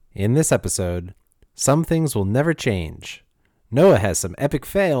In this episode, some things will never change. Noah has some epic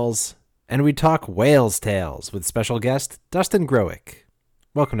fails, and we talk whales' tales with special guest Dustin Growick.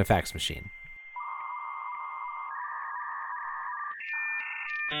 Welcome to Fax Machine.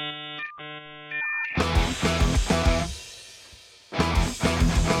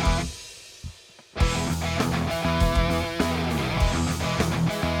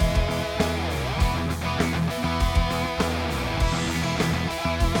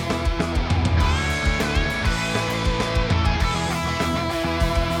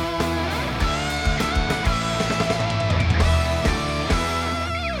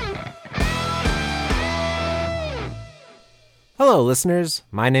 Hello, listeners.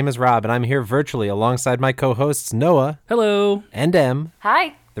 My name is Rob, and I'm here virtually alongside my co-hosts Noah. Hello. And Em.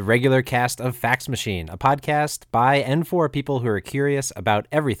 Hi. The regular cast of Fax Machine, a podcast by and for people who are curious about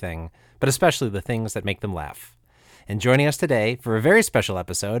everything, but especially the things that make them laugh. And joining us today for a very special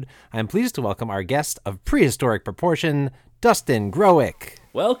episode, I am pleased to welcome our guest of prehistoric proportion, Dustin Growick.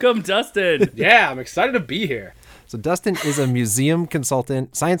 Welcome, Dustin. Yeah, I'm excited to be here. So Dustin is a museum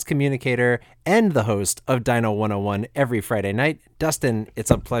consultant, science communicator, and the host of Dino 101 every Friday night. Dustin, it's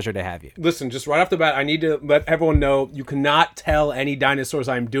a pleasure to have you. Listen, just right off the bat, I need to let everyone know you cannot tell any dinosaurs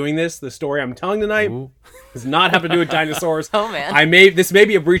I'm doing this. The story I'm telling tonight does not have to do with dinosaurs. Oh, man. This may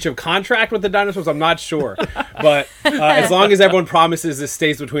be a breach of contract with the dinosaurs. I'm not sure. But as long as everyone promises this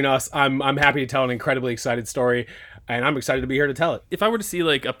stays between us, I'm happy to tell an incredibly excited story. And I'm excited to be here to tell it. If I were to see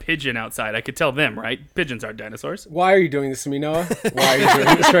like a pigeon outside, I could tell them, right? Pigeons aren't dinosaurs. Why are you doing this to me, Noah? Why are you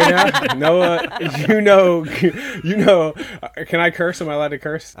doing this right now? Noah, you know, can I curse? Am I allowed to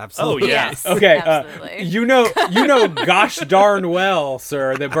curse? Absolutely. Oh, yeah. Yes. Okay, Absolutely. you know, gosh darn well,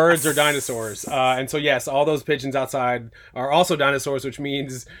 sir, that birds are dinosaurs. And so, yes, all those pigeons outside are also dinosaurs, which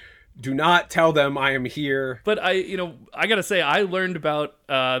means do not tell them I am here. But I gotta say, I learned about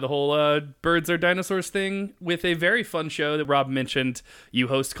the whole birds are dinosaurs thing with a very fun show that Rob mentioned you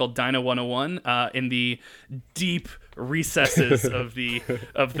host called Dino 101 in the deep recesses of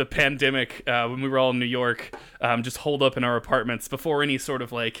the pandemic when we were all in New York, just holed up in our apartments before any sort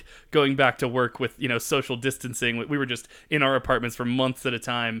of like going back to work with social distancing. We were just in our apartments for months at a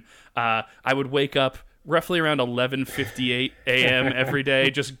time. I would wake up roughly around 11:58 a.m. every day,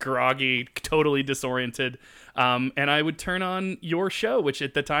 just groggy, totally disoriented. And I would turn on your show, which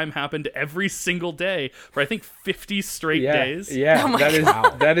at the time happened every single day for I think 50 straight days. Yeah,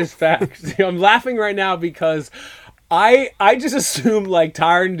 Oh that is facts. I'm laughing right now because I just assumed like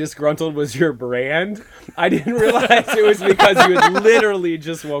tired and disgruntled was your brand. I didn't realize it was because you had literally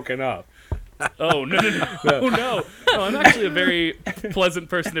just woken up. Oh, no. I'm actually a very pleasant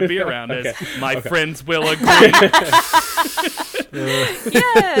person to be around, as my friends will agree.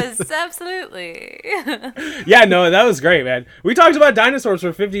 Yes, absolutely. Yeah, no, that was great, man. We talked about dinosaurs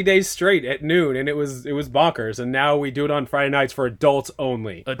for 50 days straight at noon, and it was bonkers. And now we do it on Friday nights for adults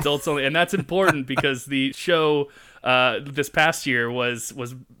only. Adults only. And that's important because the show this past year was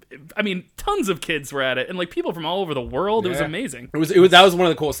I mean, tons of kids were at it, and like people from all over the world. It was amazing. It was that was one of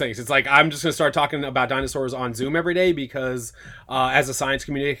the coolest things. It's like I'm just gonna start talking about dinosaurs on Zoom every day because as a science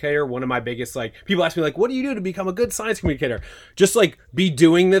communicator, one of my biggest people ask me like, what do you do to become a good science communicator? Just like be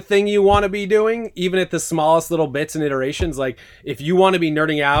doing the thing you want to be doing, even at the smallest little bits and iterations. Like if you want to be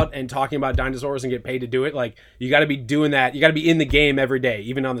nerding out and talking about dinosaurs and get paid to do it, like you got to be doing that. You got to be in the game every day,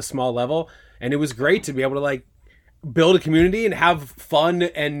 even on the small level. And it was great to be able to like build a community and have fun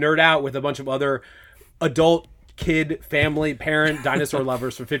and nerd out with a bunch of other adult, kid, family, parent, dinosaur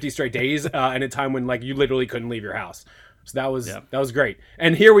lovers for 50 straight days in a time when like you literally couldn't leave your house. So that was great.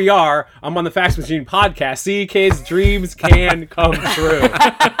 And here we are. I'm on the Fax Machine podcast. See, kids, dreams can come true.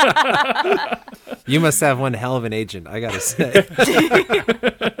 You must have one hell of an agent, I gotta say.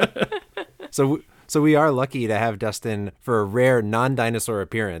 So we are lucky to have Dustin for a rare non-dinosaur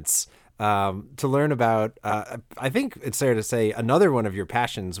appearance. To learn about, I think it's fair to say, another one of your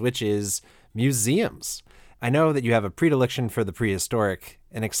passions, which is museums. I know that you have a predilection for the prehistoric,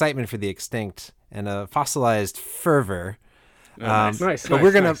 an excitement for the extinct, and a fossilized fervor. Nice. But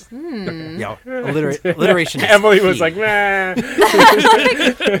we're going to, alliteration is Emily key. was like, nah.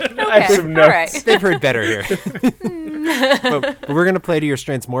 I have some All notes. right. They've heard better here. but we're going to play to your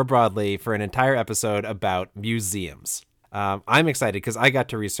strengths more broadly for an entire episode about museums. I'm excited because I got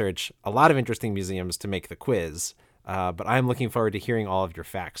to research a lot of interesting museums to make the quiz, but I'm looking forward to hearing all of your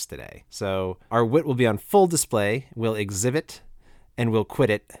facts today. So our wit will be on full display. We'll exhibit and we'll quit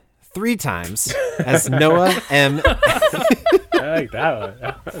it 3 times as Noah, M, I like that one.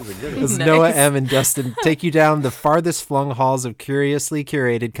 That was a good one. As Nice. Noah M. and Dustin take you down the farthest flung halls of curiously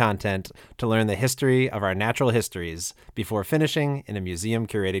curated content to learn the history of our natural histories before finishing in a museum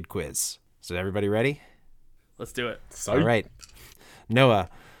curated quiz. So everybody ready? Let's do it. So All right. Noah,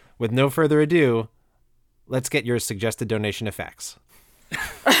 with no further ado, let's get your suggested donation of facts.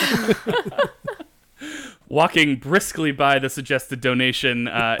 Walking briskly by the suggested donation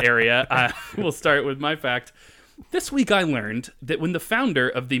area, we'll start with my fact. This week I learned that when the founder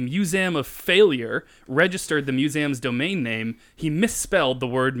of the Museum of Failure registered the museum's domain name, he misspelled the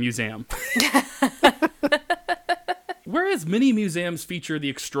word museum. Whereas many museums feature the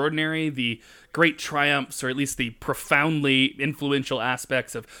extraordinary, the great triumphs, or at least the profoundly influential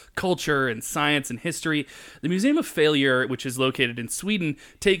aspects of culture and science and history, the Museum of Failure, which is located in Sweden,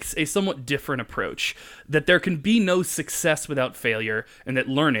 takes a somewhat different approach. That there can be no success without failure, and that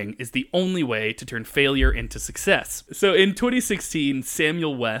learning is the only way to turn failure into success. So in 2016,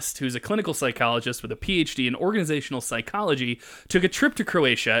 Samuel West, who's a clinical psychologist with a PhD in organizational psychology, took a trip to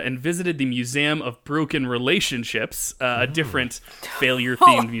Croatia and visited the Museum of Broken Relationships, a different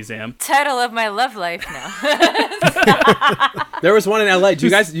failure-themed museum. Title of my love life now. there was one in LA. Do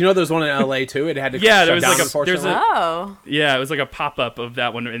you guys, there was one in LA too? It had to Yeah, shut there was down, like unfortunately. Oh. Yeah, it was like a pop-up of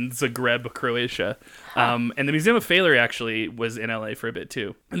that one in Zagreb, Croatia. And the Museum of Failure actually was in LA for a bit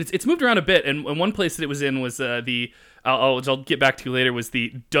too. And it's moved around a bit. And one place that it was in was I'll get back to you later, was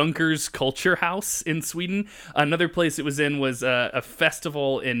the Dunkers Culture House in Sweden. Another place it was in was a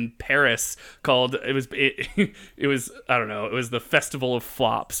festival in Paris called, it was I don't know, it was the Festival of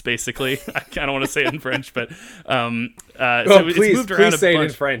Flops, basically. I don't want to say it in French, but so it's moved around please a say it in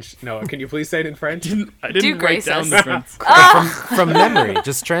bunch. French. Noah, can you please say it in French? I didn't Do write down grace the us. French. From memory,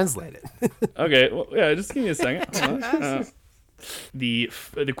 just translate it. Okay, well, yeah, just give me a second. The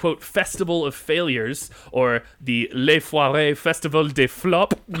quote Festival of Failures, or the Les Foirés Festival des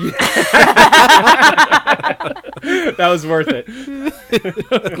Flops. That was worth it.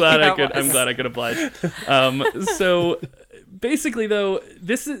 I'm glad I could oblige. So basically, though,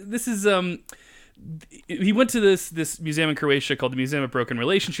 this is he went to this museum in Croatia called the Museum of Broken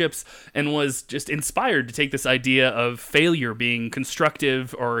Relationships and was just inspired to take this idea of failure being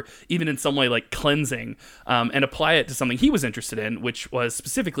constructive or even in some way like cleansing, and apply it to something he was interested in, which was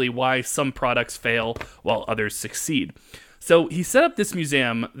specifically why some products fail while others succeed. So he set up this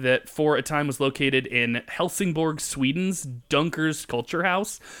museum that for a time was located in Helsingborg, Sweden's Dunkers Culture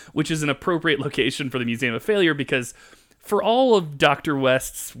House, which is an appropriate location for the Museum of Failure because for all of Dr.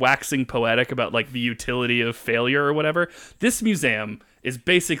 West's waxing poetic about like the utility of failure or whatever, this museum is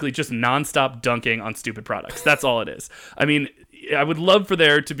basically just nonstop dunking on stupid products. That's all it is. I mean, I would love for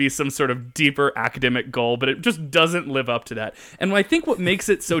there to be some sort of deeper academic goal, but it just doesn't live up to that. And I think what makes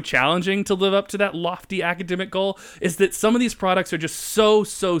it so challenging to live up to that lofty academic goal is that some of these products are just so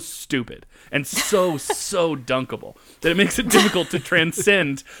stupid and so dunkable that it makes it difficult to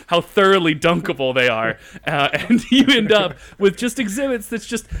transcend how thoroughly dunkable they are. And you end up with just exhibits it's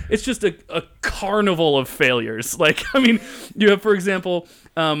just a carnival of failures. Like, I mean, you have, for example,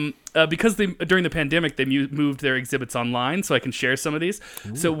 because during the pandemic they moved their exhibits online, so I can share some of these.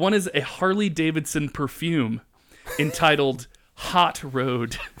 Ooh. So one is a Harley Davidson perfume entitled Hot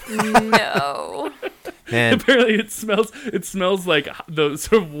Road. No. And Apparently it smells like the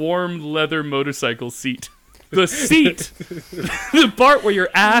sort of warm leather motorcycle seat. The seat, the part where your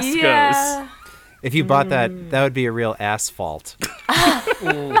ass goes. if you bought that would be a real asphalt.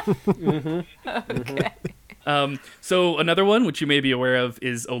 Okay. So another one, which you may be aware of,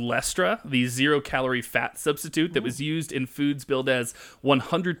 is Olestra, the zero-calorie fat substitute that was used in foods billed as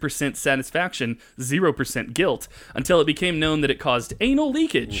 100% satisfaction, 0% guilt, until it became known that it caused anal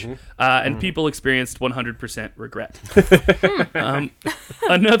leakage, and people experienced 100% regret.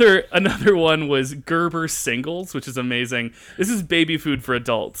 Another one was Gerber Singles, which is amazing. This is baby food for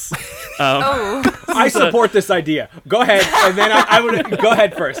adults. I support this idea. Go ahead, and then I would go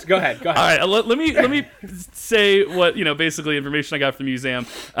ahead first. Go ahead. All right, let me say what, basically information I got from the museum,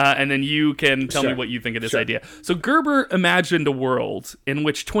 and then you can tell me what you think of this idea. So Gerber imagined a world in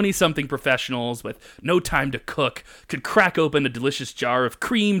which 20-something professionals with no time to cook could crack open a delicious jar of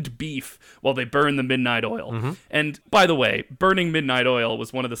creamed beef while they burn the midnight oil. And by the way, burning midnight oil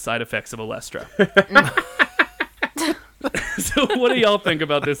was one of the side effects of Olestra. So what do y'all think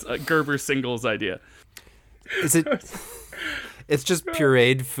about this Gerber Singles idea? Is it? It's just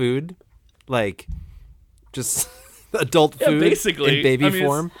pureed food, like just adult food, basically. in baby I mean,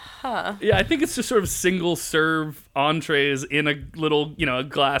 form. Yeah, I think it's just sort of single serve entrees in a little, a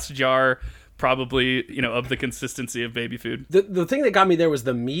glass jar, probably, of the consistency of baby food. The thing that got me there was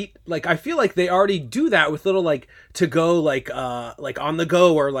the meat. Like, I feel like they already do that with little like to go like on the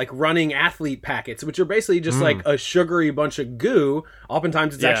go or like running athlete packets, which are basically just like a sugary bunch of goo.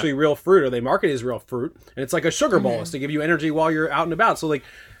 Oftentimes it's actually real fruit, or they market it as real fruit, and it's like a sugar bolus to give you energy while you're out and about. So like,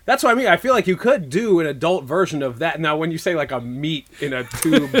 that's what I mean. I feel like you could do an adult version of that. Now, when you say like a meat in a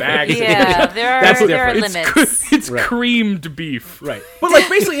tube bag, Yeah, there are limits. It's creamed beef. right? But like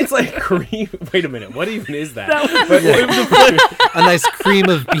basically, it's like cream. Wait a minute, what even is that? A nice cream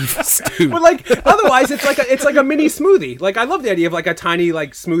of beef stew. But like otherwise, it's like a mini smoothie. Like I love the idea of like a tiny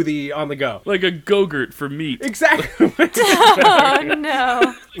like smoothie on the go. Like a Go-Gurt for meat. Exactly. Oh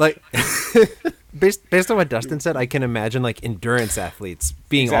no. Like based on what Dustin said, I can imagine like endurance athletes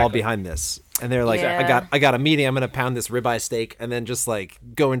being all Exactly. behind this, and they're like, Yeah. I got a meeting, I'm gonna pound this ribeye steak, and then just like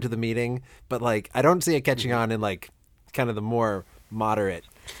go into the meeting. But like, I don't see it catching on in like kind of the more moderate.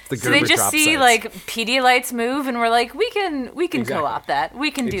 The So they Gerber just drop see sites. like Pedialyte's move, and we're like, we can Exactly. co-opt that.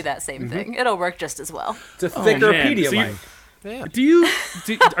 We can do that same thing. It'll work just as well. It's a thicker man. So Pedialyte.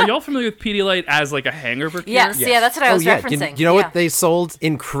 Are y'all familiar with Pedialyte as like a hangover cure? Yes, yeah, that's what I Oh was yeah, referencing. you know Yeah. what they sold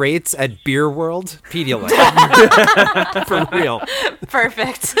in crates at Beer World? Pedialyte. For real.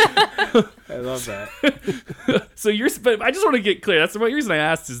 Perfect. I love that. So but I just want to get clear. That's the reason I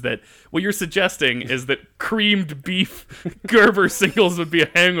asked is that what you're suggesting is that creamed beef Gerber singles would be a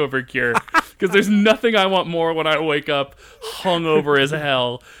hangover cure. Because there's nothing I want more when I wake up hungover as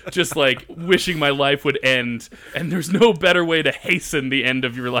hell, just like wishing my life would end. And there's no better way to hasten the end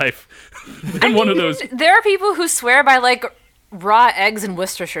of your life than one of those. There are people who swear by like raw eggs and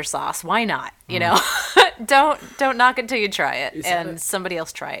Worcestershire sauce. Why not? You know, don't knock it till you try it, and somebody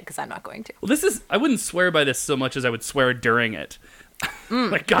else try it because I'm not going to. Well, I wouldn't swear by this so much as I would swear during it.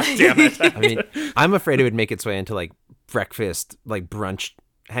 Like, God damn it. I mean, I'm afraid it would make its way into like breakfast, like brunch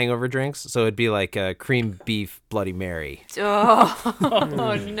hangover drinks. So it'd be like a cream beef Bloody Mary. Oh,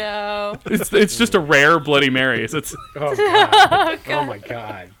 no. It's just a rare Bloody Mary. So it's Oh god. Oh my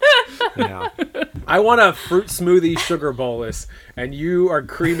god. Yeah. I want a fruit smoothie sugar bolus, and you are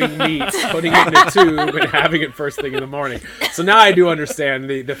creaming meat, putting it in a tube, and having it first thing in the morning. So now I do understand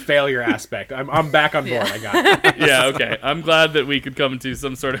the failure aspect. I'm back on board. I got it. yeah, okay. I'm glad that we could come to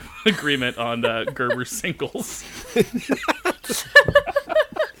some sort of agreement on Gerber singles.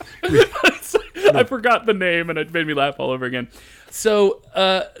 I forgot the name and it made me laugh all over again. So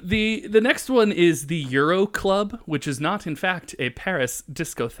the next one is the Euro Club, which is not in fact a Paris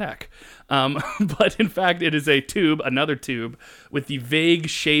discotheque, but in fact it is another tube with the vague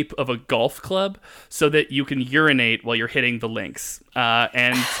shape of a golf club, so that you can urinate while you're hitting the links,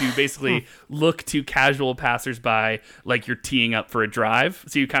 and to basically look to casual passersby like you're teeing up for a drive.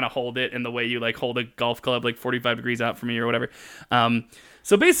 So you kind of hold it in the way you like hold a golf club like 45 degrees out from you or whatever.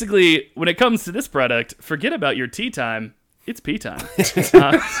 So basically, when it comes to this product, forget about your tea time. It's pee time.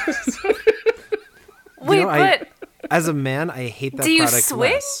 Wait, I, but as a man, I hate that Do you product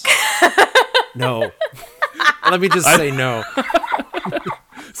swing? less. No. Let me just say no.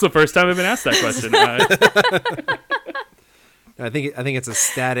 It's the first time I've been asked that question. I think it's a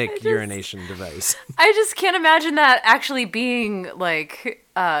static urination device. I just can't imagine that actually being like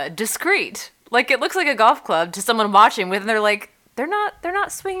discreet. Like it looks like a golf club to someone watching with, and they're like, they're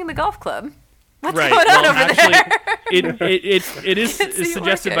not swinging the golf club. What's Right. going on Well, over actually, there? it is Can't see it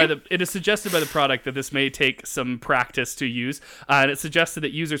suggested by working. it is suggested by the product that this may take some practice to use, and it suggested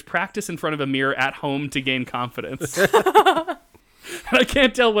that users practice in front of a mirror at home to gain confidence. And I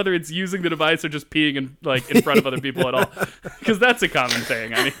can't tell whether it's using the device or just peeing in front of other people at all, because that's a common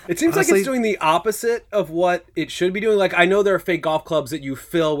thing. I mean, It seems like Honestly- it's doing the opposite of what it should be doing. Like, I know there are fake golf clubs that you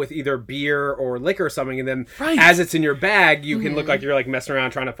fill with either beer or liquor or something, and then Right. as it's in your bag, you can look like you're like messing around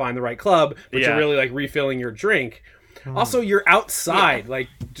trying to find the right club, but Yeah. you're really like refilling your drink. Also, you're outside. Like,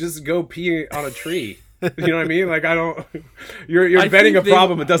 just go pee on a tree. You know what I mean? Like, I don't. You're I inventing a think they-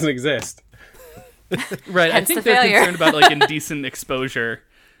 problem that doesn't exist. right? I Hence think the they're failure. concerned about like indecent exposure,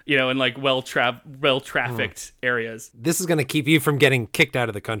 in like well trafficked areas. This is going to keep you from getting kicked out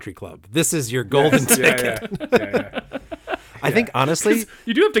of the country club. This is your golden ticket. Yeah. I think, honestly,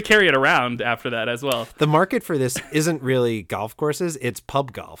 You do have to carry it around after that as well. the market for this isn't really golf courses, it's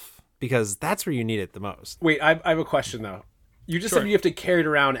pub golf, because that's where you need it the most. Wait, I have a question though. You just Sure. said you have to carry it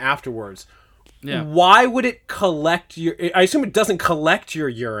around afterwards. Yeah. Why would it collect your? I assume it doesn't collect your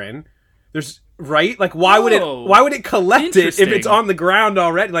urine. There's right. Like why would it? Oh, Why would it collect it if interesting. it's on the ground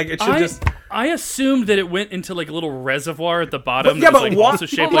already? Like it should just. I assumed that it went into like a little reservoir at the bottom. But- yeah, that was, but like, why- also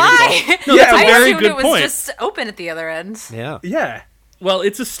shaped Why? like a golf. No, Yeah, that's a I very assumed good it was point. just open at the other end. Yeah. Yeah. Well,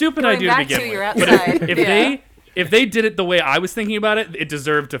 it's a stupid Going idea back to to begin you're with. outside. But if Yeah. they if they did it the way I was thinking about it, it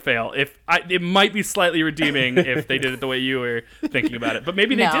deserved to fail. It might be slightly redeeming if they did it the way you were thinking about it, but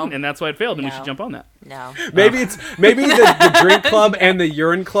maybe they didn't, and that's why it failed. And we should jump on that. No. Maybe the drink club and the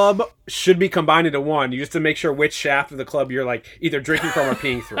urine club should be combined into one. You just to make sure which shaft of the club you're like either drinking from or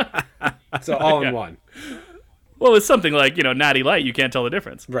peeing through. So all in one. Well, it's something like Natty Light. You can't tell the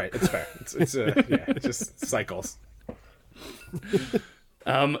difference. Right. It's fair. It's just cycles.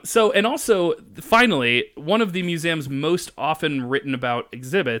 So, and also, finally, one of the museum's most often written about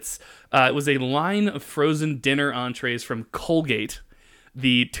exhibits was a line of frozen dinner entrees from Colgate,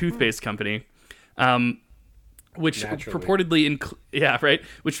 the toothpaste company, which purportedly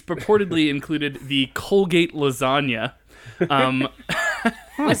included the Colgate lasagna.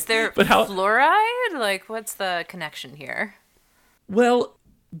 Was there fluoride? Like, what's the connection here? Well,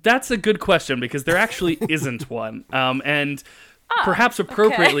 that's a good question because there actually isn't one. And perhaps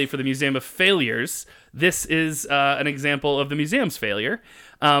appropriately for the Museum of Failures, this is an example of the museum's failure.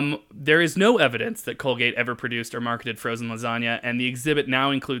 There is no evidence that Colgate ever produced or marketed frozen lasagna, and the exhibit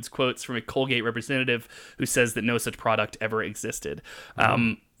now includes quotes from a Colgate representative who says that no such product ever existed.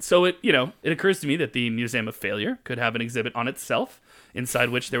 So it occurs to me that the Museum of Failure could have an exhibit on itself, inside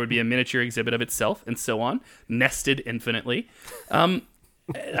which there would be a miniature exhibit of itself, and so on, nested infinitely.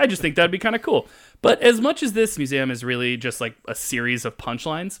 I just think that'd be kind of cool. But as much as this museum is really just like a series of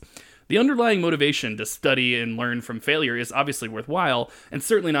punchlines, the underlying motivation to study and learn from failure is obviously worthwhile, and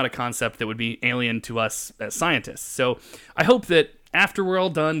certainly not a concept that would be alien to us as scientists. So I hope that after we're all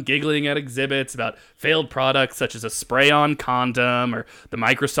done giggling at exhibits about failed products such as a spray-on condom or the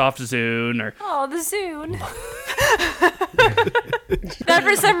Microsoft Zune or... Oh, the Zune. That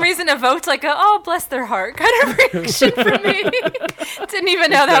for some reason evoked like a, oh, bless their heart kind of reaction from me. Didn't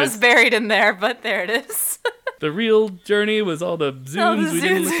even know that was buried in there, but there it is. The real journey was all the Zunes we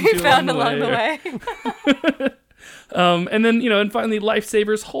didn't listen to found along the way. And then, and finally,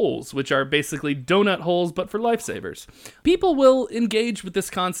 Lifesavers holes, which are basically donut holes, but for lifesavers. People will engage with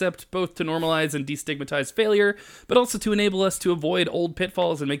this concept both to normalize and destigmatize failure, but also to enable us to avoid old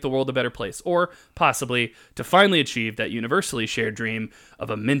pitfalls and make the world a better place, or possibly to finally achieve that universally shared dream of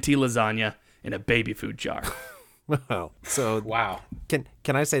a minty lasagna in a baby food jar. Wow. So wow. Can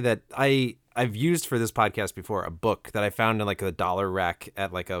I say that I've used for this podcast before a book that I found in like the dollar rack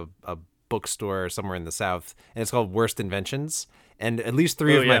at like a bookstore somewhere in the South, and it's called Worst Inventions, and at least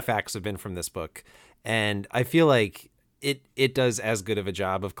three of my facts have been from this book, and I feel like it does as good of a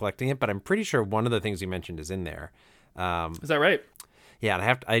job of collecting it, but I'm pretty sure one of the things you mentioned is in there. Is that right?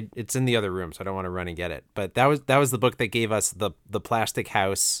 Yeah, and it's in the other room, so I don't want to run and get it, but that was the book that gave us the plastic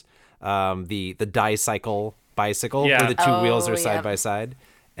house, the Dicycle bicycle where the two wheels are side by side.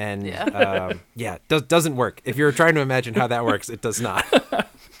 And doesn't work. If you're trying to imagine how that works, it does not.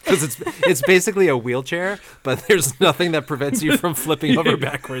 Because it's basically a wheelchair, but there's nothing that prevents you from flipping over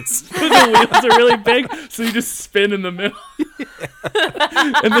backwards. The wheels are really big, so you just spin in the middle.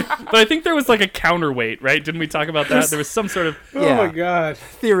 But I think there was like a counterweight, right? Didn't we talk about that? There was some sort of... Oh my god.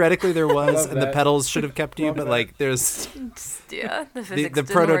 Theoretically there was, and the pedals should have kept you, but like there's... Yeah, the physics the didn't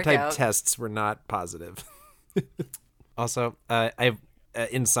prototype work out. tests were not positive. Also,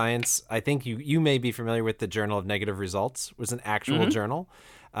 in science, I think you may be familiar with the Journal of Negative Results. It was an actual journal.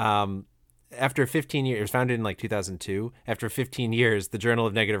 After 15 years, it was founded in like 2002. After 15 years, the Journal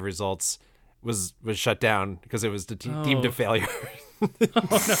of Negative Results was shut down because it was deemed a failure. Oh, no.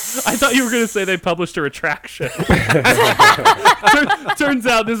 I thought you were going to say they published a retraction. Turns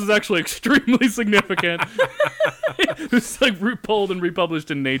out this is actually extremely significant. It's like pulled and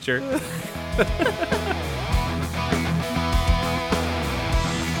republished in Nature.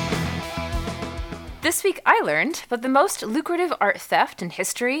 This week I learned that the most lucrative art theft in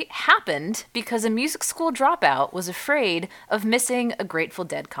history happened because a music school dropout was afraid of missing a Grateful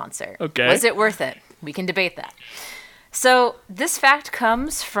Dead concert. Okay. Was it worth it? We can debate that. So this fact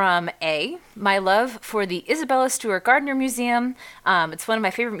comes from my love for the Isabella Stewart Gardner Museum. It's one of my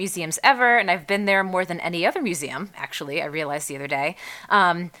favorite museums ever, and I've been there more than any other museum, actually, I realized the other day.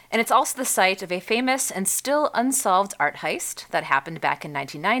 And it's also the site of a famous and still unsolved art heist that happened back in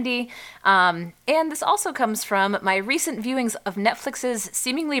 1990. And this also comes from my recent viewings of Netflix's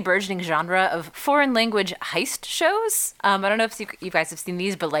seemingly burgeoning genre of foreign language heist shows. I don't know if you guys have seen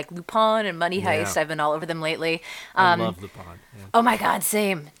these, but like Lupin and Money Heist, I've been all over them lately. I love Lupin. Yeah. Oh my god,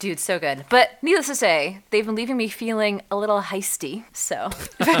 same. Dude, so good. But needless to say, they've been leaving me feeling a little heisty. So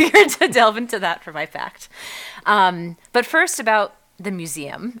I figured to delve into that for my fact. But first about the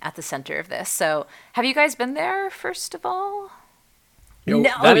museum at the center of this. So have you guys been there, first of all? No.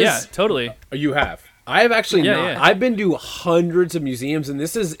 Yeah, totally. You have. I have actually not. Yeah. I've been to hundreds of museums, and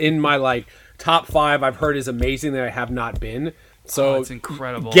this is in my like top 5 I've heard is amazing that I have not been. So it's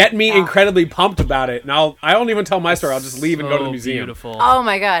incredible. Get me incredibly pumped about it, and I won't even tell my story. I'll just leave and go to the museum. Beautiful. Oh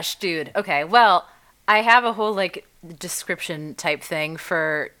my gosh, dude. Okay, well, I have a whole like description type thing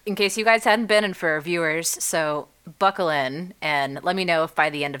for in case you guys hadn't been and for our viewers. So buckle in and let me know if by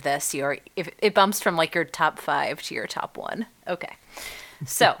the end of this if it bumps from like your top 5 to your top 1. Okay.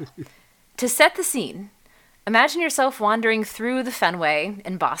 So to set the scene, imagine yourself wandering through the Fenway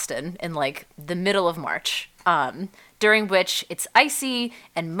in Boston in like the middle of March. During which it's icy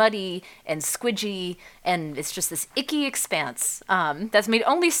and muddy and squidgy, and it's just this icky expanse that's made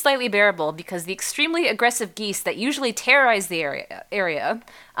only slightly bearable because the extremely aggressive geese that usually terrorize the area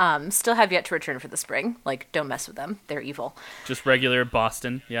still have yet to return for the spring. Like, don't mess with them. They're evil. Just regular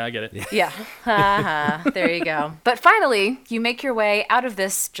Boston. Yeah, I get it. Yeah. There you go. But finally, you make your way out of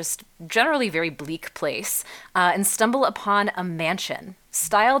this just generally very bleak place and stumble upon a mansion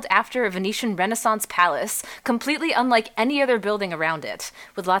styled after a Venetian Renaissance palace, completely unlike any other building around it,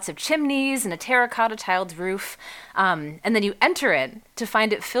 with lots of chimneys and a terracotta tiled roof. And then you enter it to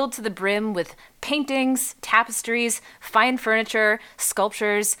find it filled to the brim with paintings, tapestries, fine furniture,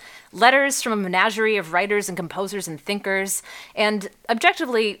 sculptures, letters from a menagerie of writers and composers and thinkers. And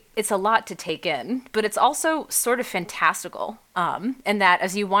objectively, it's a lot to take in, but it's also sort of fantastical. In that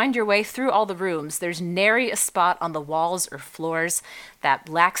as you wind your way through all the rooms, there's nary a spot on the walls or floors that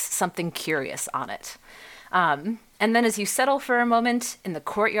lacks something curious on it. And then as you settle for a moment in the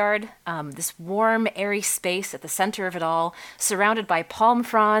courtyard, this warm, airy space at the center of it all, surrounded by palm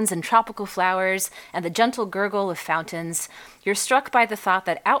fronds and tropical flowers and the gentle gurgle of fountains, you're struck by the thought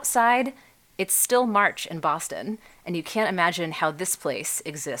that outside, it's still March in Boston, and you can't imagine how this place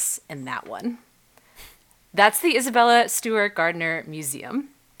exists in that one. That's the Isabella Stewart Gardner Museum.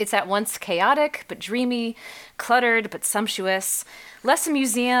 It's at once chaotic but dreamy, cluttered but sumptuous, less a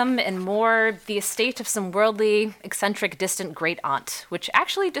museum and more the estate of some worldly, eccentric, distant great-aunt, which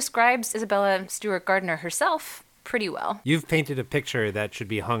actually describes Isabella Stewart Gardner herself pretty well. You've painted a picture that should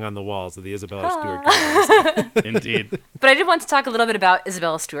be hung on the walls of the Isabella Stewart Gardner. Indeed. But I did want to talk a little bit about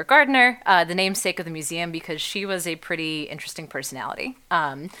Isabella Stewart Gardner, the namesake of the museum, because she was a pretty interesting personality.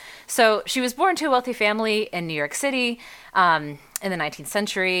 So she was born to a wealthy family in New York City in the 19th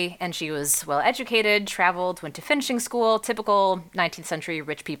century, and she was well educated, traveled, went to finishing school, typical 19th century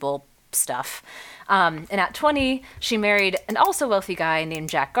rich people stuff. And at 20, she married an also wealthy guy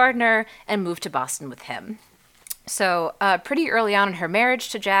named Jack Gardner and moved to Boston with him. So pretty early on in her marriage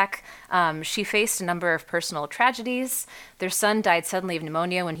to Jack, she faced a number of personal tragedies. Their son died suddenly of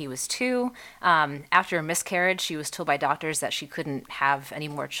pneumonia when he was 2. After a miscarriage, she was told by doctors that she couldn't have any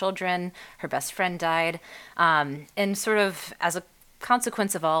more children. Her best friend died. And sort of as a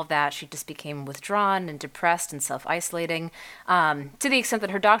consequence of all of that, she just became withdrawn and depressed and self-isolating, to the extent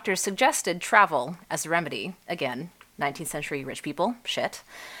that her doctors suggested travel as a remedy. Again, 19th century rich people, shit.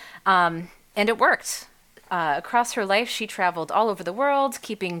 And it worked. Across her life, she traveled all over the world,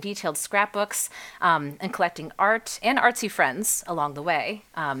 keeping detailed scrapbooks and collecting art and artsy friends along the way,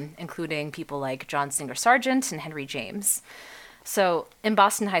 including people like John Singer Sargent and Henry James. So in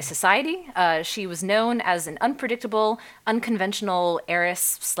Boston high society, she was known as an unpredictable, unconventional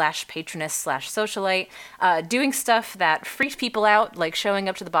heiress/patroness/socialite, doing stuff that freaked people out, like showing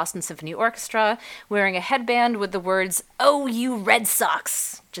up to the Boston Symphony Orchestra, wearing a headband with the words, "Oh, you Red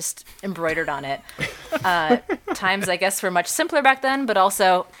Sox," just embroidered on it. Times, I guess, were much simpler back then, but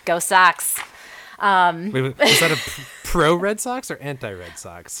also, go Sox. Wait, was that a pro Red Sox or anti Red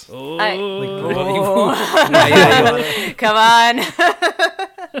Sox? Oh, Come on.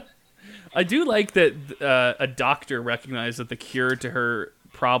 I do like that a doctor recognized that the cure to her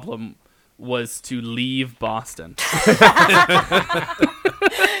problem was to leave Boston.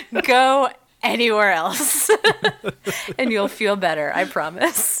 Go anywhere else and you'll feel better, I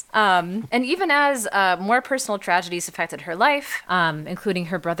promise. And even as more personal tragedies affected her life, including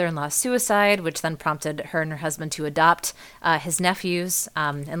her brother-in-law's suicide, which then prompted her and her husband to adopt his nephews,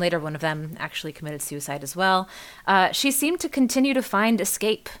 and later one of them actually committed suicide as well, she seemed to continue to find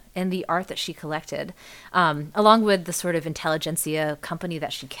escape in the art that she collected, along with the sort of intelligentsia company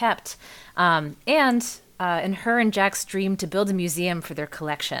that she kept, and in her and Jack's dream to build a museum for their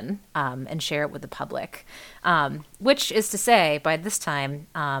collection and share it with the public, which is to say, by this time,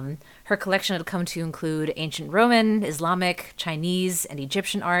 her collection had come to include ancient Roman, Islamic, Chinese, and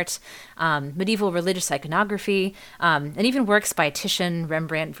Egyptian art, medieval religious iconography, and even works by Titian,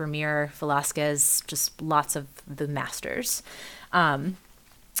 Rembrandt, Vermeer, Velázquez, just lots of the masters.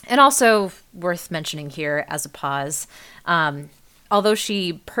 And also worth mentioning here as a pause, although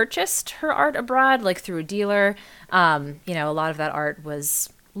she purchased her art abroad, like through a dealer, a lot of that art was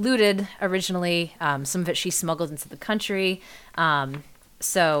looted originally. Some of it she smuggled into the country. On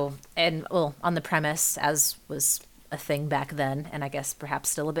the premise, as was a thing back then, and I guess perhaps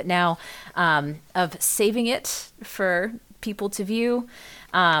still a bit now, of saving it for people to view.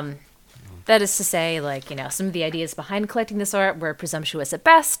 That is to say, some of the ideas behind collecting this art were presumptuous at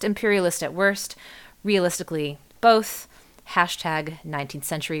best, imperialist at worst, realistically both. Hashtag 19th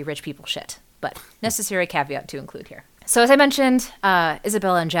century rich people shit. But necessary caveat to include here. So as I mentioned,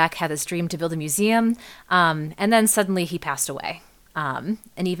 Isabella and Jack had this dream to build a museum, and then suddenly he passed away. And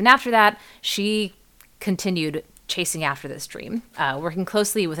even after that, she continued chasing after this dream, working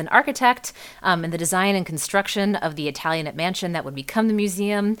closely with an architect in the design and construction of the Italianate mansion that would become the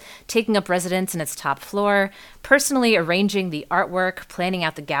museum, taking up residence in its top floor, personally arranging the artwork, planning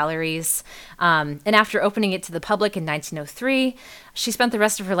out the galleries. And after opening it to the public in 1903, she spent the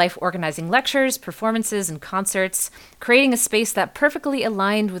rest of her life organizing lectures, performances, and concerts, creating a space that perfectly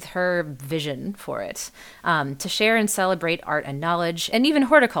aligned with her vision for it, to share and celebrate art and knowledge, and even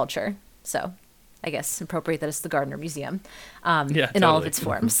horticulture. So I guess appropriate that it's the Gardner Museum in all of its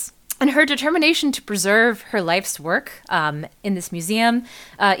forms. And her determination to preserve her life's work in this museum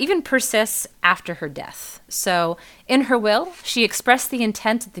even persists after her death. So in her will, she expressed the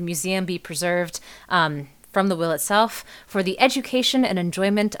intent that the museum be preserved from the will itself for the education and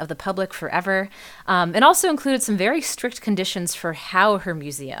enjoyment of the public forever, and also included some very strict conditions for how her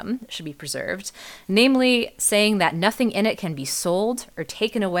museum should be preserved, namely saying that nothing in it can be sold or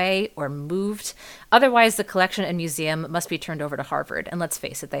taken away or moved. Otherwise, the collection and museum must be turned over to Harvard. And let's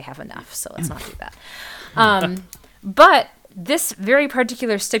face it, they have enough, so let's not do that. But this very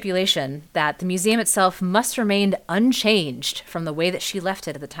particular stipulation that the museum itself must remain unchanged from the way that she left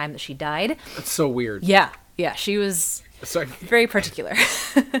it at the time that she died. That's so weird. Yeah, she was Sorry. very particular.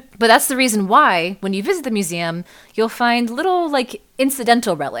 But that's the reason why, when you visit the museum, you'll find little,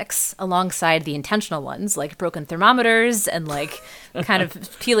 incidental relics alongside the intentional ones, like broken thermometers and, kind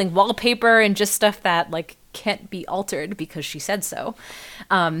of peeling wallpaper and just stuff that, can't be altered because she said so.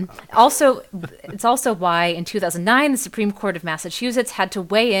 It's also why in 2009, the Supreme Court of Massachusetts had to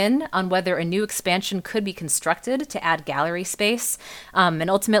weigh in on whether a new expansion could be constructed to add gallery space and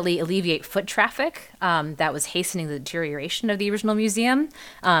ultimately alleviate foot traffic that was hastening the deterioration of the original museum.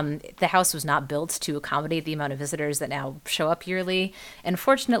 The house was not built to accommodate the amount of visitors that now show up yearly. And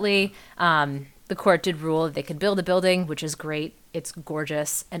fortunately, the court did rule that they could build a building, which is great. It's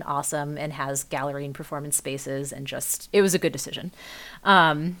gorgeous and awesome and has gallery and performance spaces, and it was a good decision.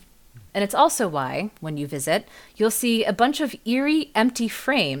 And it's also why, when you visit, you'll see a bunch of eerie, empty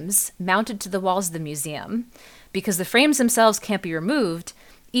frames mounted to the walls of the museum, because the frames themselves can't be removed,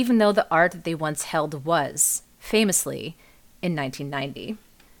 even though the art that they once held was, famously, in 1990.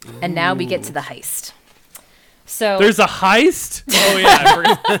 And now we get to the heist. So there's a heist? Oh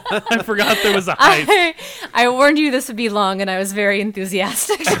yeah, I forgot there was a heist. I warned you this would be long, and I was very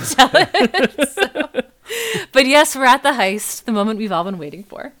enthusiastic to tell it. But yes, we're at the heist, the moment we've all been waiting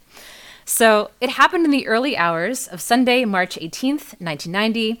for. So it happened in the early hours of Sunday, March 18th,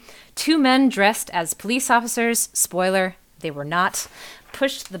 1990. Two men dressed as police officers, spoiler, they were not,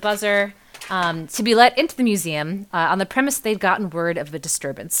 pushed the buzzer to be let into the museum on the premise they'd gotten word of a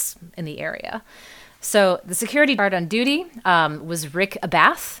disturbance in the area. So the security guard on duty was Rick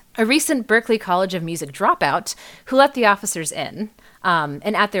Abath, a recent Berklee College of Music dropout who let the officers in,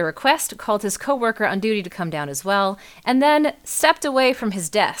 and at their request called his coworker on duty to come down as well, and then stepped away from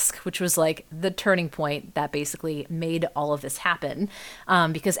his desk, which was the turning point that basically made all of this happen,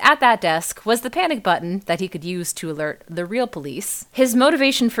 because at that desk was the panic button that he could use to alert the real police. His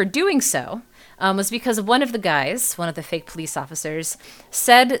motivation for doing so was because one of the fake police officers,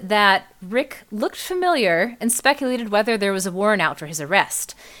 said that Rick looked familiar and speculated whether there was a warrant out for his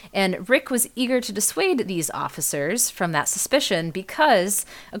arrest. And Rick was eager to dissuade these officers from that suspicion because,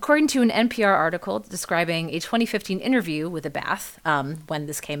 according to an NPR article describing a 2015 interview with Abath, when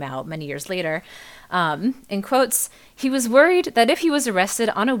this came out many years later, in quotes, he was worried that if he was arrested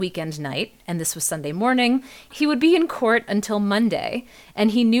on a weekend night, and this was Sunday morning, he would be in court until Monday,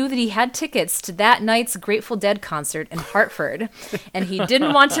 and he knew that he had tickets to that night's Grateful Dead concert in Hartford, and he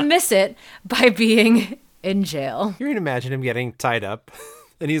didn't want to miss it by being in jail. You can imagine him getting tied up,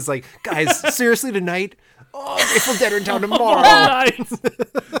 and he's like, guys, seriously tonight? Oh, Grateful Dead are in town tomorrow.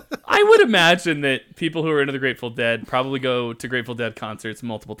 I would imagine that people who are into the Grateful Dead probably go to Grateful Dead concerts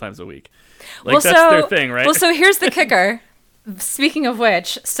multiple times a week. That's their thing, right? Well, so here's the kicker. Speaking of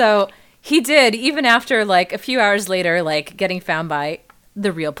which, so he did, even after a few hours later, getting found by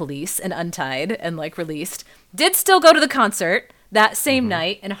the real police and untied and released, did still go to the concert that same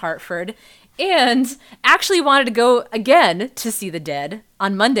night in Hartford. and actually wanted to go again to see the Dead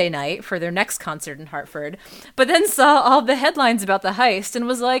on Monday night for their next concert in Hartford, but then saw all the headlines about the heist and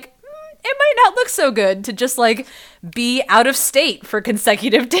was like, it might not look so good to just like be out of state for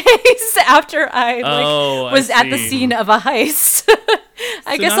consecutive days after I was at the scene of a heist.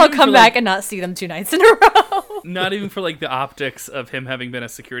 I guess I'll come back and not see them 2 nights in a row. Not even for like the optics of him having been a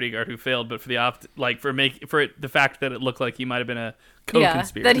security guard who failed, but for the the fact that it looked like he might have been a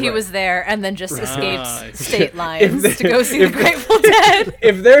co-conspirator. That he was there and then just escaped state lines to go see the Grateful Dead.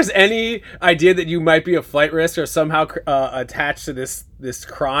 If there's any idea that you might be a flight risk or somehow attached to this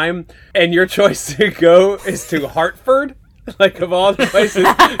crime, and your choice to go is to Hartford, like of all the places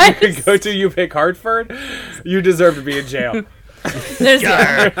you could go to, you pick Hartford, you deserve to be in jail.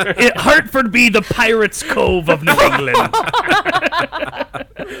 Hartford be the Pirates' Cove of New England.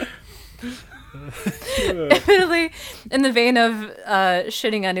 Admittedly, in the vein of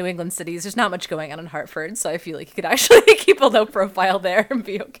shitting on New England cities, there's not much going on in Hartford, so I feel like you could actually keep a low profile there and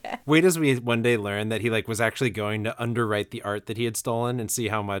be okay. Wait as we one day learn that he was actually going to underwrite the art that he had stolen and see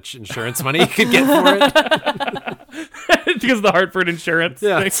how much insurance money he could get for it. Because of the Hartford insurance.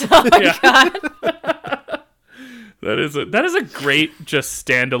 Yeah. God. That is a great just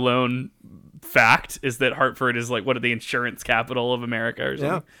standalone fact, is that Hartford is like the insurance capital of America or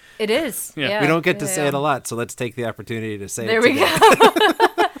something. Yeah. It is. Yeah. We don't get to say it a lot, so let's take the opportunity to say there it. There we go.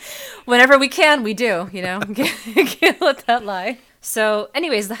 Whenever we can, we do, Can't let that lie. So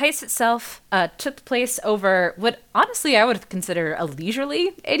anyways, the heist itself took place over what honestly I would consider a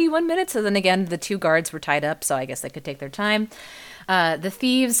leisurely 81 minutes. And then again, the 2 guards were tied up, so I guess they could take their time. The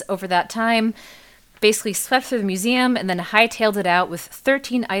thieves over that time basically swept through the museum and then hightailed it out with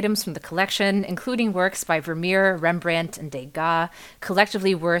 13 items from the collection, including works by Vermeer, Rembrandt, and Degas,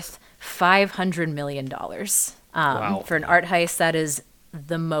 collectively worth $500 million. Wow. For an art heist, that is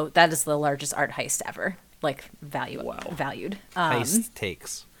the largest art heist ever, valued. Heist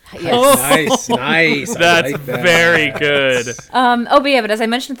takes. Yes. Nice. That's like that. very good. But as I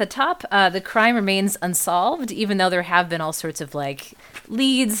mentioned at the top, the crime remains unsolved, even though there have been all sorts of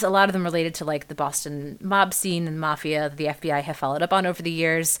leads, a lot of them related to the Boston mob scene and mafia that the FBI have followed up on over the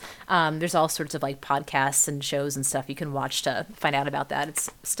years. There's all sorts of podcasts and shows and stuff you can watch to find out about that.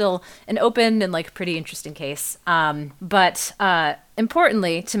 It's still an open and pretty interesting case. But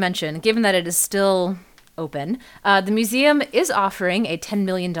importantly to mention, given that it is still open, the museum is offering a $10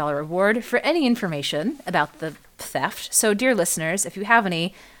 million reward for any information about the theft. So dear listeners, if you have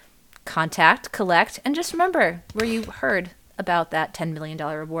any, contact, collect, and just remember where you heard about that $10 million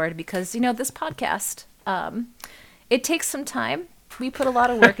reward, because this podcast, it takes some time. We put a lot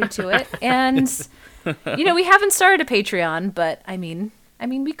of work into it, and we haven't started a Patreon, but I mean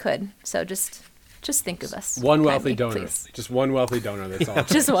we could. So just think of us. One wealthy kindly, donor. please. Just one wealthy donor. That's all.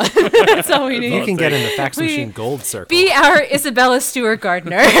 Just one. That's all we need. You can get in the fax machine gold circle. Be our Isabella Stewart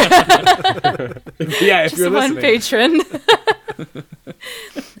Gardner. Yeah, if Just you're one listening. patron.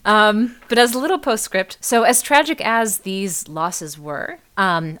 But as a little postscript, so as tragic as these losses were,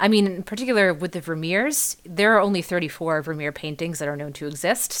 in particular with the Vermeers, there are only 34 Vermeer paintings that are known to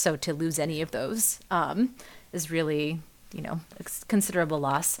exist. So to lose any of those is really, a considerable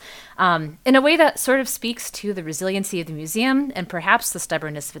loss. In a way that sort of speaks to the resiliency of the museum and perhaps the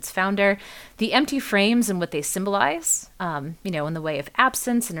stubbornness of its founder, the empty frames and what they symbolize, in the way of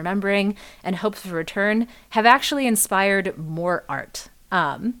absence and remembering and hopes of return, have actually inspired more art.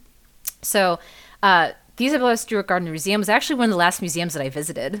 The Isabella Stewart Gardner Museum was actually one of the last museums that I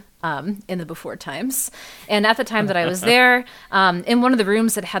visited in the before times. And at the time that I was there, in one of the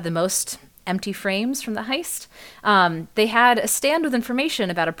rooms that had the most empty frames from the heist, they had a stand with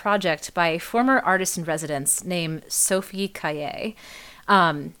information about a project by a former artist in residence named Sophie Caillet.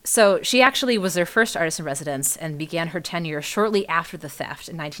 So she actually was their first artist in residence and began her tenure shortly after the theft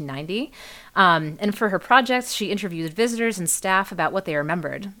in 1990. And for her projects, she interviewed visitors and staff about what they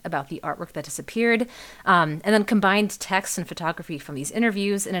remembered about the artwork that disappeared, and then combined text and photography from these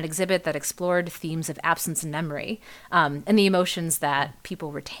interviews in an exhibit that explored themes of absence and memory, and the emotions that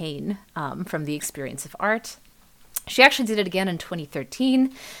people retain from the experience of art. She actually did it again in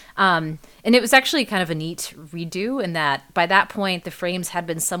 2013, and it was actually kind of a neat redo in that by that point the frames had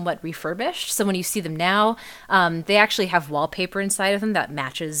been somewhat refurbished. So when you see them now, they actually have wallpaper inside of them that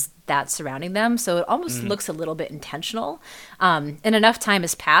matches that surrounding them. So it almost looks a little bit intentional. And enough time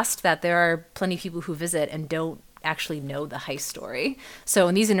has passed that there are plenty of people who visit and don't actually know the heist story. So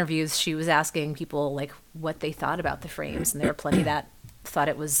in these interviews, she was asking people what they thought about the frames, and there were plenty that thought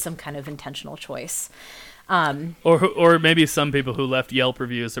it was some kind of intentional choice. Or maybe some people who left Yelp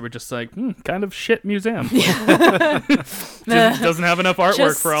reviews that were just like, kind of shit museum. Just doesn't have enough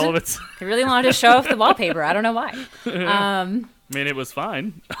artwork for all of its. They really wanted to show off the wallpaper. I don't know why. I mean, it was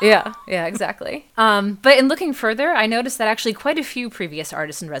fine. Yeah, exactly. But in looking further, I noticed that actually quite a few previous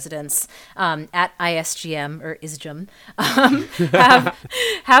artists in residence at ISGM or ISGM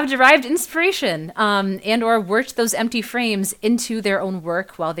have derived inspiration and or worked those empty frames into their own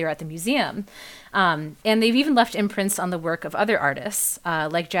work while they're at the museum. And they've even left imprints on the work of other artists,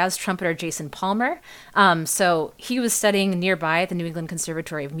 like jazz trumpeter Jason Palmer. So he was studying nearby at the New England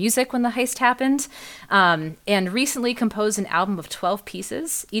Conservatory of Music when the heist happened, and recently composed an album of 12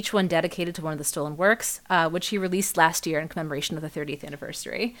 pieces, each one dedicated to one of the stolen works, which he released last year in commemoration of the 30th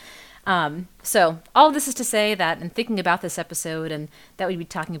anniversary. So all of this is to say that in thinking about this episode and that we'd be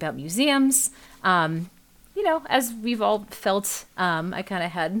talking about museums, as we've all felt, I kind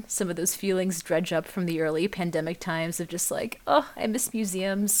of had some of those feelings dredge up from the early pandemic times of just like, oh, I miss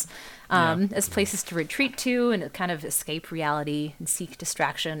museums as places to retreat to and kind of escape reality and seek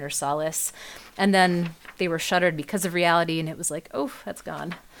distraction or solace. And then they were shuttered because of reality, and it was like, oh, that's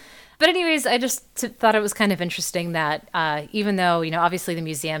gone. But anyways, I just thought it was kind of interesting that even though, obviously the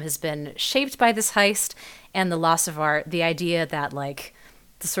museum has been shaped by this heist and the loss of art, the idea that like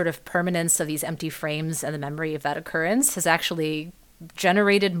the sort of permanence of these empty frames and the memory of that occurrence has actually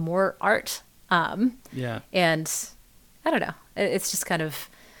generated more art. And I don't know. It's just kind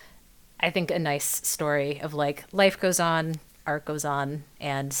of, I think, a nice story of like life goes on, art goes on,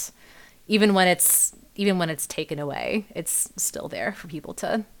 and even when it's taken away, it's still there for people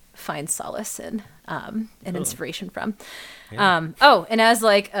to find solace in and inspiration from. Yeah. And as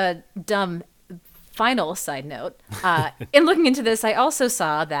like a dumb final side note, in looking into this, I also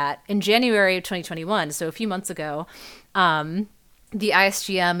saw that in January of 2021, so a few months ago, the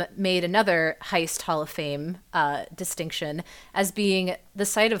ISGM made another Heist Hall of Fame distinction as being the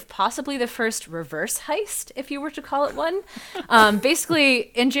site of possibly the first reverse heist, if you were to call it one.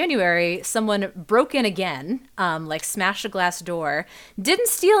 Basically, in January, someone broke in again, smashed a glass door, didn't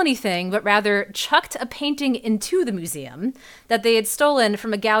steal anything, but rather chucked a painting into the museum that they had stolen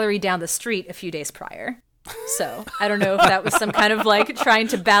from a gallery down the street a few days prior. So I don't know if that was some kind of like trying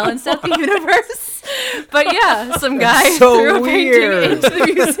to balance out the universe, but yeah, some guy threw a painting into the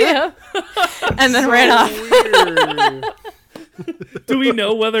museum and then ran off. Do we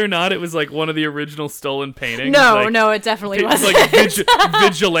know whether or not it was like one of the original stolen paintings? No, it definitely wasn't. Like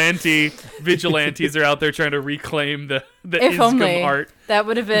vigilantes are out there trying to reclaim the if ISGM only art. That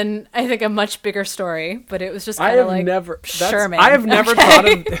would have been, I think, a much bigger story. But it was just kind of like, sure, man. I have never thought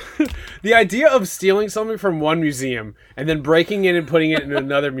of the idea of stealing something from one museum and then breaking it and putting it in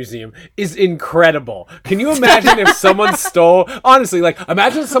another museum is incredible. Can you imagine if someone stole? Honestly, like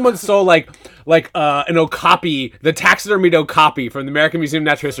imagine someone stole like an okapi, the taxidermied okapi from the American Museum of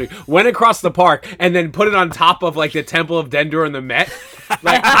Natural History, went across the park and then put it on top of like the Temple of Dendur and the Met.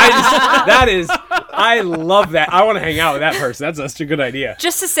 Like I love that. I want to hang out with that person. That's such a good idea.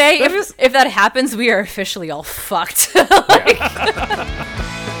 Just to say, if that happens, we are officially all fucked.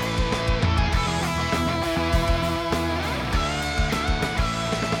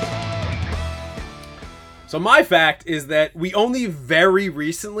 So my fact is that we only very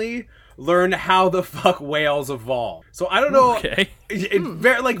recently learned how the fuck whales evolve. So I don't know. Okay.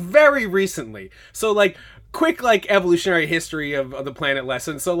 Very recently. So like quick like evolutionary history of the planet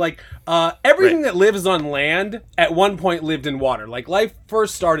lesson. So like everything that lives on land at one point lived in water. Like life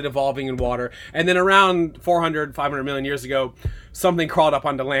first started evolving in water, and then around 500 million years ago something crawled up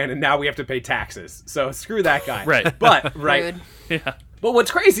onto land, and now we have to pay taxes. So screw that guy. Right. But right. Yeah. But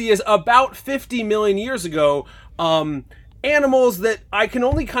what's crazy is about 50 million years ago, animals that I can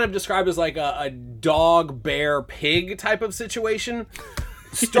only kind of describe as like a dog, bear, pig type of situation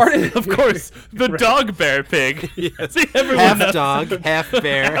started. Of course, the dog, bear, pig. Yes. See, everyone Half knows. dog, half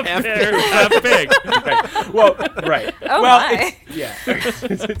bear, half Bear, half pig. Right. Well, right. Oh well, my.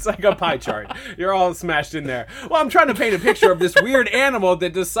 It's like a pie chart. You're all smashed in there. Well, I'm trying to paint a picture of this weird animal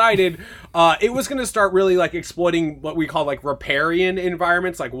that decided it was going to start really like exploiting what we call like riparian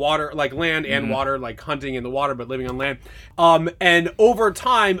environments, like water, like land and water, like hunting in the water but living on land. And over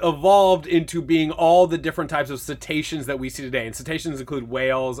time evolved into being all the different types of cetaceans that we see today. And cetaceans include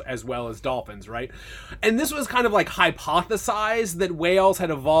whales as well as dolphins, right? And this was kind of like hypothesized that whales had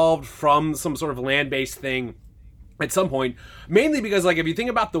evolved from some sort of land-based thing at some point, mainly because like if you think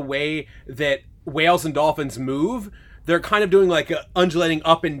about the way that whales and dolphins move, they're kind of doing like a undulating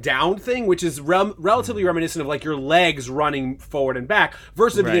up and down thing, which is relatively reminiscent of like your legs running forward and back.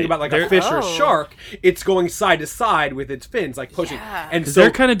 Versus if you think about like a fish or a shark, it's going side to side with its fins, like pushing. Yeah. And so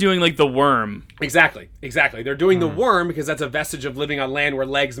they're kind of doing like the worm. Exactly. They're doing the worm because that's a vestige of living on land where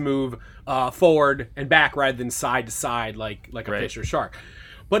legs move forward and back rather than side to side like a fish or shark.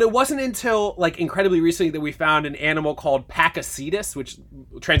 But it wasn't until like incredibly recently that we found an animal called Pakicetus, which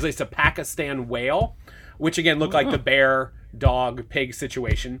translates to Pakistan whale, which again looked like the bear, dog, pig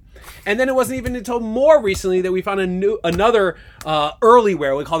situation. And then it wasn't even until more recently that we found another early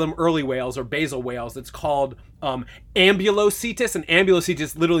whale. We call them early whales or basal whales. It's called Ambulocetus, and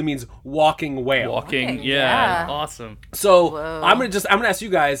Ambulocetus literally means walking whale. Walking, yeah. Awesome. So I'm gonna ask you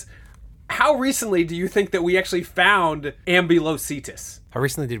guys, how recently do you think that we actually found Ambulocetus? How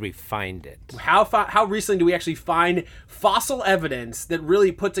recently did we find it? How recently do we actually find fossil evidence that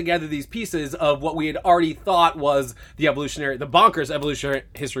really put together these pieces of what we had already thought was the bonkers evolutionary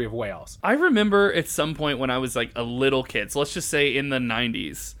history of whales? I remember at some point when I was like a little kid, so let's just say in the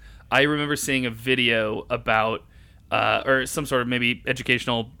 90s, I remember seeing a video about or some sort of maybe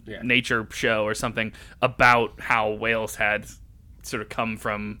educational nature show or something about how whales had sort of come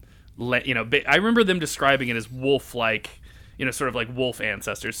from, I remember them describing it as wolf-like, sort of like wolf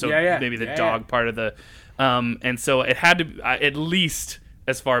ancestors. So maybe the dog part of the, and so it had to at least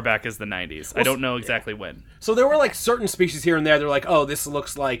as far back as the 90s. I don't know exactly when. So there were like certain species here and there. They're like, oh, this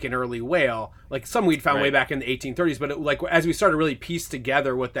looks like an early whale. Like some we'd found way back in the 1830s. But as we started to really piece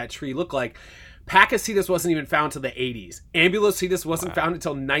together what that tree looked like, Pakicetus wasn't even found till the 80s. Ambulocetus wasn't found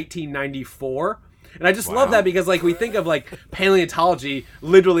until 1994. And I just love that because, like, we think of, like, paleontology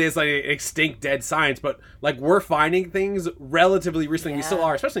literally as, like, an extinct dead science, but, like, we're finding things relatively recently. We still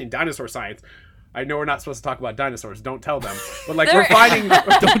are, especially in dinosaur science. I know we're not supposed to talk about dinosaurs. Don't tell them. But, like, we're finding...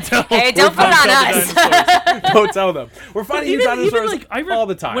 Don't tell Hey, don't put it on us. Don't tell them. We're finding new dinosaurs all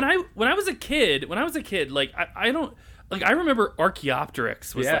the time. When I was a kid, like, I don't... Like, I remember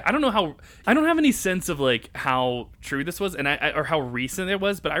Archaeopteryx was like, I don't have any sense of, like, how true this was or how recent it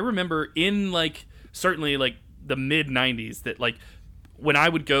was, but I remember in, like... certainly like the mid 90s that like when I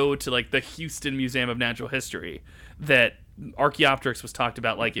would go to like the Houston Museum of Natural History that Archaeopteryx was talked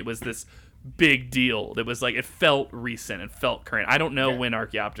about like it was this big deal that was like it felt recent and felt current. I don't know when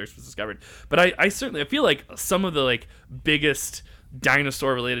Archaeopteryx was discovered, but I certainly feel like some of the like biggest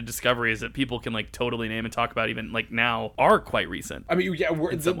dinosaur related discoveries that people can like totally name and talk about even like now are quite recent. I mean,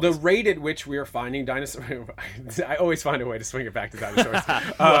 the rate at which we are finding dinosaurs. I always find a way to swing it back to dinosaurs.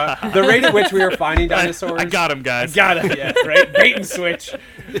 The rate at which we are finding dinosaurs. I got him, guys. Got him. Yeah, right. Bait and switch.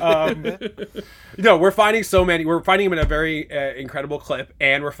 We're finding so many. We're finding them in a very incredible clip,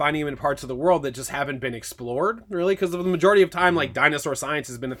 and we're finding them in parts of the world that just haven't been explored really, because the majority of time, like dinosaur science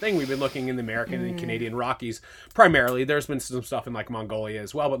has been a thing. We've been looking in the American and Canadian Rockies primarily. There's been some stuff in like Mongolia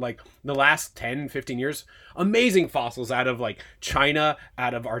as well, but like the last 10-15 years, amazing fossils out of like China,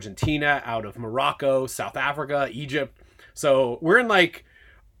 out of Argentina, out of Morocco, South Africa, Egypt. So we're in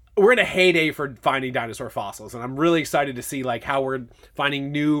a heyday for finding dinosaur fossils, and I'm really excited to see like how we're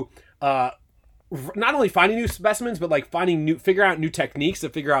finding new not only finding new specimens, but like figure out new techniques to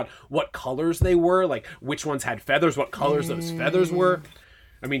figure out what colors they were, like which ones had feathers, what colors those feathers were.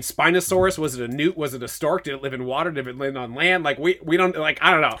 I mean, Spinosaurus, was it a newt? Was it a stork? Did it live in water? Did it live on land? Like, we don't, like, I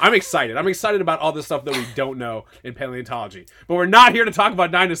don't know. I'm excited. I'm excited about all the stuff that we don't know in paleontology. But we're not here to talk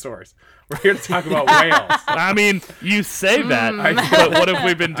about dinosaurs. We're here to talk about whales. I mean, you say that, but what have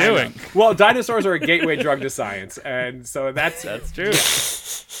we been doing? Well, dinosaurs are a gateway drug to science, and so that's true.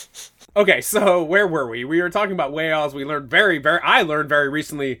 Yeah. Okay, so where were we? We were talking about whales. We learned I learned very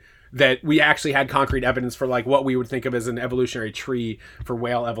recently that we actually had concrete evidence for like what we would think of as an evolutionary tree for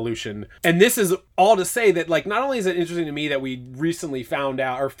whale evolution. And this is all to say that like not only is it interesting to me that we recently found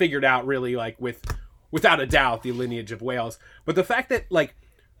out or figured out really like without a doubt the lineage of whales, but the fact that like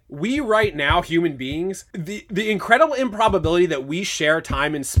we right now, human beings, the incredible improbability that we share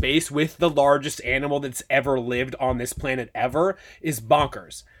time and space with the largest animal that's ever lived on this planet ever is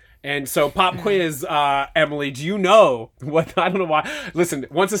bonkers. And so, pop quiz, Emily, do you know what? I don't know why. Listen,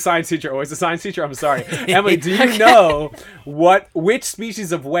 once a science teacher, always a science teacher. I'm sorry, Emily. Do you know which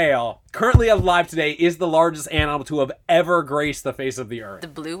species of whale currently alive today is the largest animal to have ever graced the face of the earth? The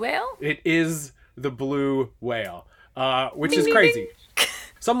blue whale? It is the blue whale, which is crazy.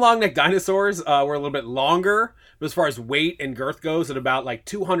 Some long-necked dinosaurs were a little bit longer, but as far as weight and girth goes, at about like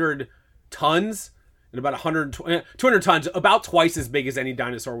 200 tons. And about 200 tons, about twice as big as any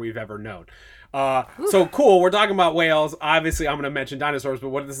dinosaur we've ever known. So cool, we're talking about whales. Obviously, I'm going to mention dinosaurs, but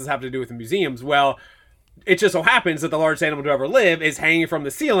what does this have to do with the museums? Well, it just so happens that the largest animal to ever live is hanging from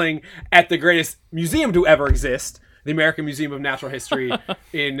the ceiling at the greatest museum to ever exist, the American Museum of Natural History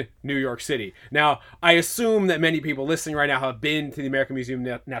in New York City. Now, I assume that many people listening right now have been to the American Museum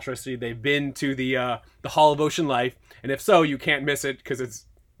of Natural History. They've been to the Hall of Ocean Life, and if so, you can't miss it because it's,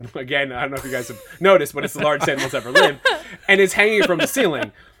 again, I don't know if you guys have noticed, but it's the largest animal that's ever lived, and it's hanging from the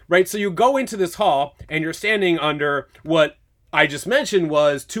ceiling, right? So you go into this hall, and you're standing under what I just mentioned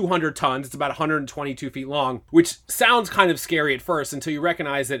was 200 tons. It's about 122 feet long, which sounds kind of scary at first until you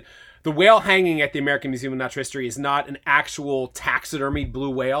recognize that the whale hanging at the American Museum of Natural History is not an actual taxidermied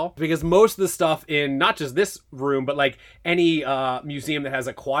blue whale, because most of the stuff in not just this room, but like any museum that has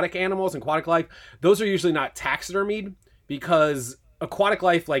aquatic animals and aquatic life, those are usually not taxidermied, because aquatic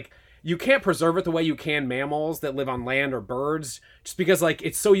life, like, you can't preserve it the way you can mammals that live on land or birds, just because like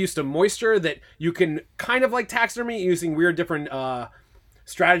it's so used to moisture that you can kind of like taxidermy using weird different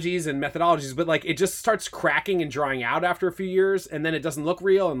strategies and methodologies, but like it just starts cracking and drying out after a few years, and then it doesn't look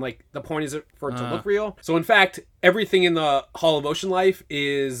real, and like the point is for it to look real. So in fact, everything in the Hall of Ocean Life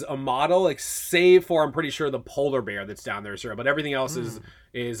is a model, like save for, I'm pretty sure, the polar bear that's down there, sure, but everything else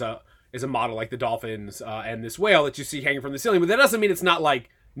is a model, like the dolphins and this whale that you see hanging from the ceiling. But that doesn't mean it's not like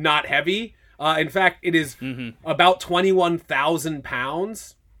not heavy. In fact, it is about 21,000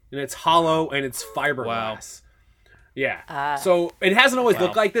 pounds, and it's hollow and it's fiberglass. Wow. Yeah. So it hasn't always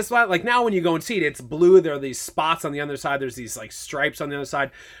looked like this. Like now when you go and see it, it's blue. There are these spots on the other side. There's these like stripes on the other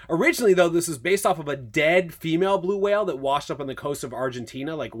side. Originally, though, this is based off of a dead female blue whale that washed up on the coast of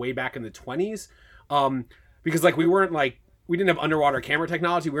Argentina, like way back in the 20s. Because like we didn't have underwater camera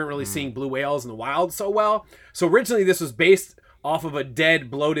technology. We weren't really seeing blue whales in the wild so well. So originally this was based off of a dead,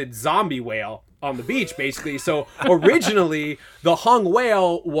 bloated zombie whale on the beach, basically. So originally the hung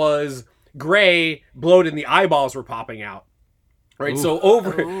whale was gray, bloated, and the eyeballs were popping out. Right. Ooh. So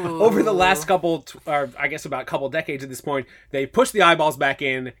over the last couple, or I guess about a couple decades at this point, they pushed the eyeballs back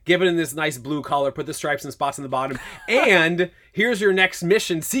in, give it in this nice blue color, put the stripes and spots on the bottom, and here's your next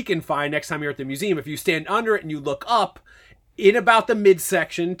mission, seek and find, next time you're at the museum. If you stand under it and you look up, in about the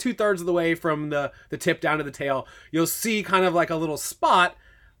midsection, 2/3 of the way from the tip down to the tail, you'll see kind of like a little spot,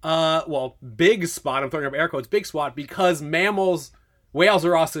 big spot, I'm throwing up air quotes, big spot, because whales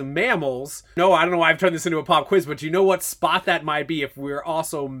are also mammals. No, I don't know why I've turned this into a pop quiz, but you know what spot that might be if we're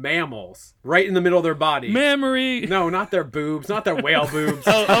also mammals? Right in the middle of their body. Mammary. No, not their boobs, not their whale boobs.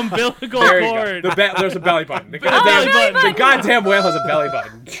 Umbilical there cord. You go. There's a belly button. The goddamn whale has a belly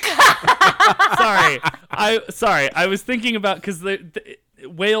button. Sorry. I was thinking about, because the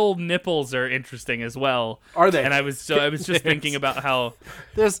whale nipples are interesting as well. Are they? And I was just thinking about how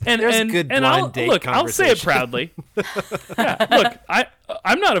there's good blind date conversation. I'll say it proudly. Yeah, look,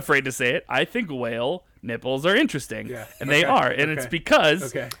 I'm not afraid to say it. I think whale nipples are interesting, and they are, and it's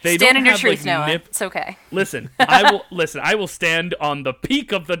because they stand don't in your have truth, like Noah. It's okay. Listen, I will stand on the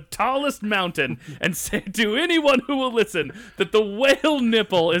peak of the tallest mountain and say to anyone who will listen that the whale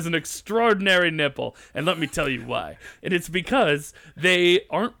nipple is an extraordinary nipple, and let me tell you why. And it's because they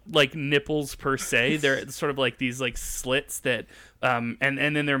aren't like nipples per se. They're sort of like these like slits that and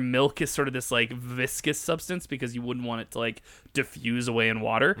then their milk is sort of this like viscous substance, because you wouldn't want it to like diffuse away in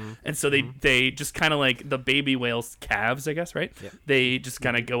water. And so they just kind of like the baby whale's calves, I guess, right? Yep. They just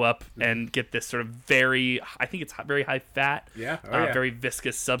kind of go up and get this sort of very high fat, very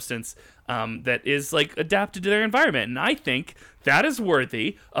viscous substance that is like adapted to their environment. And I think that is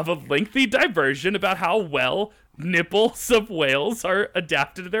worthy of a lengthy diversion about how well nipples of whales are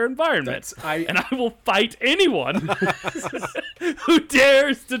adapted to their environment. And I will fight anyone who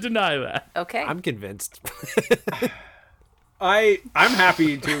dares to deny that. Okay. I'm convinced. I'm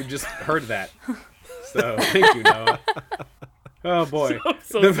happy to just heard that. So thank you, Noah. Oh boy.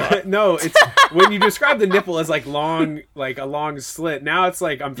 No, it's when you describe the nipple as like long, like a long slit. Now it's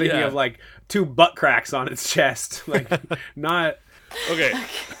like I'm thinking of like two butt cracks on its chest, like not. Okay.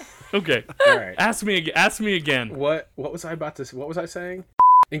 All right. Ask me again. What was I about to say? What was I saying?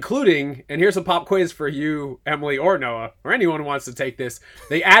 Including, and here's a pop quiz for you, Emily or Noah, or anyone who wants to take this.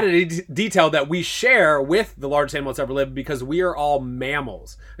 They added a detail that we share with the largest animal that's ever lived, because we are all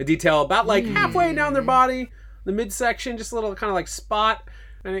mammals. A detail about like halfway down their body, the midsection, just a little kind of like spot.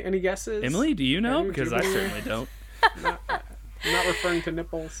 Any guesses? Emily, do you know? Because I certainly don't. I'm not referring to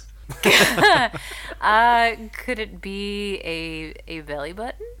nipples. Could it be a belly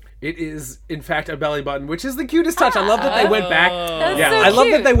button? It is, in fact, a belly button, which is the cutest touch. I love that they went back. That's Yeah, so I love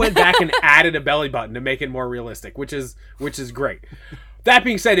cute. that they went back and added a belly button to make it more realistic, which is great. That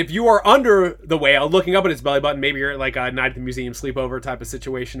being said, if you are under the whale looking up at its belly button, maybe you're at like a night at the museum sleepover type of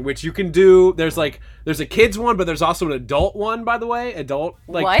situation, which you can do. There's a kids one, but there's also an adult one, by the way.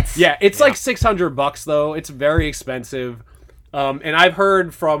 What? Yeah, it's like $600 though. It's very expensive. And I've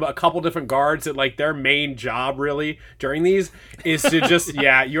heard from a couple different guards that like their main job really during these is to just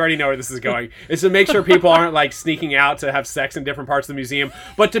yeah, you already know where this is going. Is to make sure people aren't like sneaking out to have sex in different parts of the museum.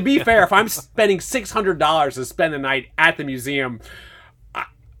 But to be fair, if I'm spending $600 to spend the night at the museum,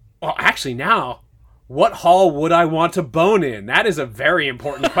 well, actually now, what hall would I want to bone in? That is a very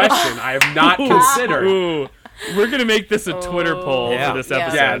important question. I have not considered. Ooh. We're gonna make this a Twitter poll for this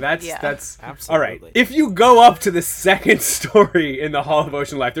episode. Yeah, that's Absolutely. all right. If you go up to the second story in the Hall of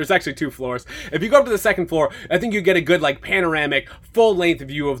Ocean Life, there's actually 2 floors. If you go up to the second floor, I think you get a good like panoramic, full length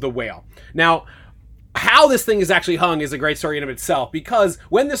view of the whale. Now, how this thing is actually hung is a great story in of itself, because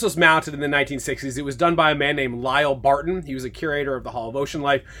when this was mounted in the 1960s, it was done by a man named Lyle Barton. He was a curator of the Hall of Ocean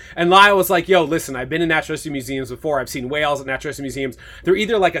Life. And Lyle was like, yo, listen, I've been in natural history museums before. I've seen whales at natural history museums. They're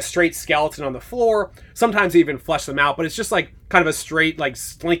either like a straight skeleton on the floor. Sometimes they even flesh them out, but it's just like kind of a straight, like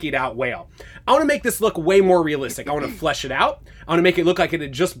slinkied out whale. I want to make this look way more realistic. I want to flesh it out. I want to make it look like it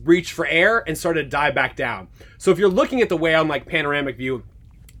had just breached for air and started to dive back down. So if you're looking at the whale in like panoramic view,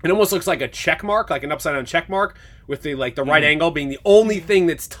 it almost looks like a check mark, like an upside down check mark, with the like the right angle being the only thing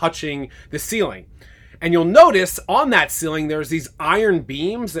that's touching the ceiling. And you'll notice on that ceiling there's these iron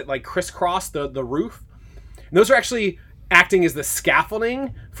beams that like crisscross the roof. And those are actually acting as the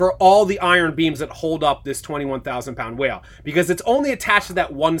scaffolding for all the iron beams that hold up this 21,000 pound whale, because it's only attached to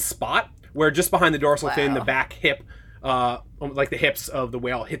that one spot where just behind the dorsal fin, the back hip, like the hips of the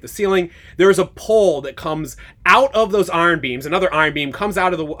whale hit the ceiling. There's a pole that comes out of those iron beams. Another iron beam comes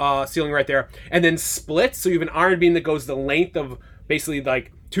out of the ceiling right there and then splits. So you have an iron beam that goes the length of basically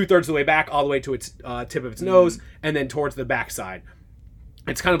like 2/3 of the way back, all the way to its tip of its nose, and then towards the backside.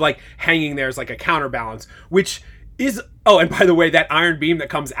 It's kind of like hanging there as like a counterbalance, which is, oh, and by the way, that iron beam that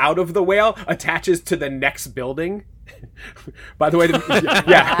comes out of the whale attaches to the next building. By the way,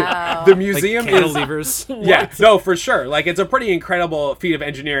 the museum like cantilevers. Yeah, no, for sure. Like, it's a pretty incredible feat of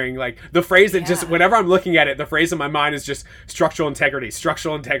engineering. Like, the phrase that just, whenever I'm looking at it, the phrase in my mind is just structural integrity.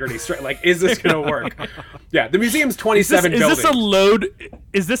 Like, is this going to work? Yeah, the museum's 27 buildings.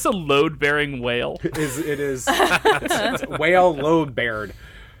 Is this a load-bearing whale? It is. It's whale load-beared.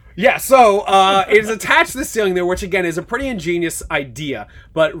 Yeah, so it is attached to the ceiling there, which again is a pretty ingenious idea.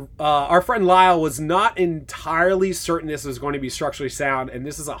 But our friend Lyle was not entirely certain this was going to be structurally sound, and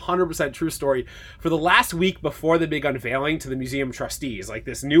this is a 100% true story. For the last week before the big unveiling to the museum trustees, like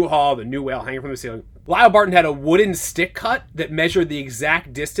this new hall, the new whale hanging from the ceiling, Lyle Barton had a wooden stick cut that measured the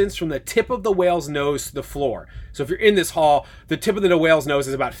exact distance from the tip of the whale's nose to the floor. So if you're in this hall, the tip of the whale's nose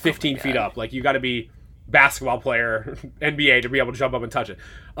is about 15 feet up. Like, you got to be basketball player, NBA, to be able to jump up and touch it.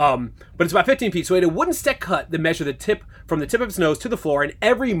 But it's about 15 feet. So he had a wooden stick cut that measured the tip from the tip of his nose to the floor. And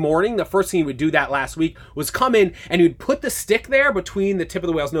every morning, the first thing he would do that last week was come in and he would put the stick there between the tip of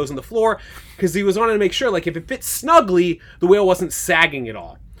the whale's nose and the floor, because he was wanting to make sure, like, if it fit snugly, the whale wasn't sagging at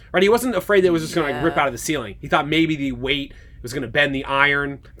all. Right? He wasn't afraid that it was just going to like rip out of the ceiling. He thought maybe the weight was going to bend the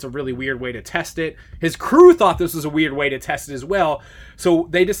iron. It's a really weird way to test it. His crew thought this was a weird way to test it as well. So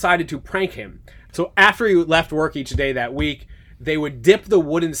they decided to prank him. So after he left work each day that week, they would dip the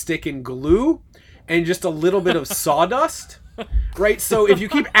wooden stick in glue and just a little bit of sawdust, right? So if you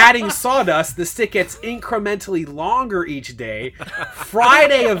keep adding sawdust, the stick gets incrementally longer each day.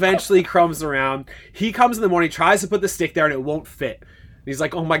 Friday eventually comes around. He comes in the morning, tries to put the stick there, and it won't fit. He's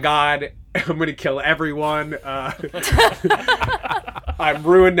like, oh my God, I'm going to kill everyone. I'm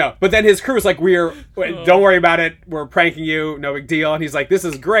ruined. No. But then his crew's like, don't worry about it. We're pranking you. No big deal. And he's like, this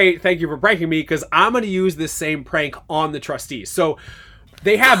is great. Thank you for pranking me, because I'm going to use this same prank on the trustees. So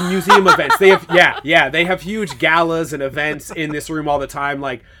they have museum events. They have huge galas and events in this room all the time.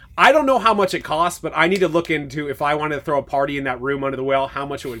 Like, I don't know how much it costs, but I need to look into, if I wanted to throw a party in that room under the whale, how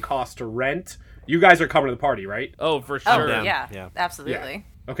much it would cost to rent. You guys are coming to the party, right? Oh, for sure. Oh, yeah, absolutely.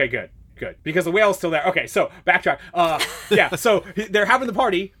 Yeah. Okay, good. Because the whale's still there. Okay, so backtrack. So they're having the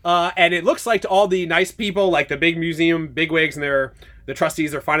party, and it looks like to all the nice people, like the big museum bigwigs and the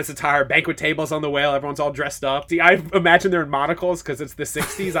trustees, their finest attire, banquet tables on the whale, everyone's all dressed up. See, I imagine they're in monocles because it's the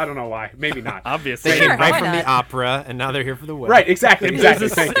 60s. I don't know why. Maybe not. Obviously. They came right why from not? the opera, and now they're here for the whale. Right, exactly.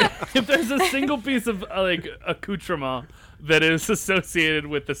 If there's a single piece of like accoutrement that is associated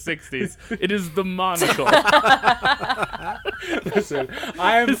with the 60s, it is the monocle. Listen,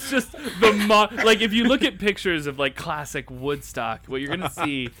 It's just the like, if you look at pictures of like classic Woodstock, what you're gonna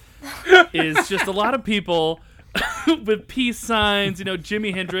see is just a lot of people with peace signs. You know,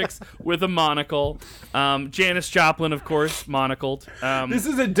 Jimi Hendrix with a monocle, Janis Joplin, of course, monocled. This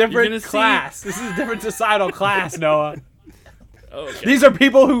is a different class. This is a different societal class, Noah. Okay. These are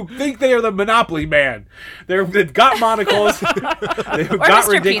people who think they are the Monopoly man. They've got monocles. They've Or got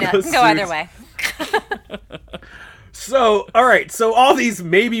Mr. Peanut. ridiculous Can go either suits. way. So, all right. So all these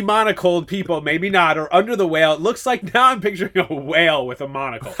maybe monocled people, maybe not, are under the whale. It looks like now I'm picturing a whale with a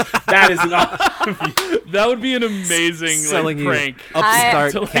monocle. That is not. That would be an amazing Selling you prank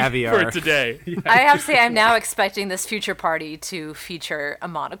upstart to, like, caviar. for today. I have to say, I'm now expecting this future party to feature a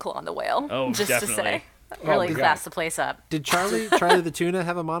monocle on the whale. Oh, just definitely. to say, really my God. class the place up. Did Charlie the tuna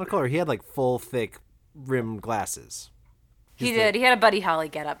have a monocle, or he had like full thick rimmed glasses? He did. He had a Buddy Holly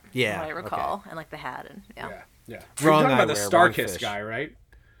getup. Yeah, what I recall, and like the hat, and yeah. Yeah. Wrong You're talking about the eyewear, wrong Starkiss fish. guy, right?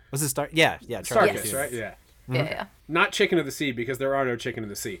 Was it Yeah, Charlie. Starkiss, right? Yeah. Yeah. Not Chicken of the Sea, because there are no Chicken of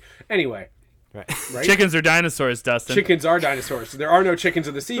the Sea. Anyway. Right. Right? Chickens are dinosaurs, Dustin. Chickens are dinosaurs. So there are no chickens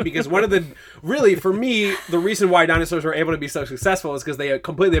of the sea, because one of the really, for me, the reason why dinosaurs were able to be so successful is because they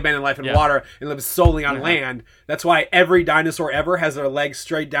completely abandoned life in water and lived solely on land. That's why every dinosaur ever has their legs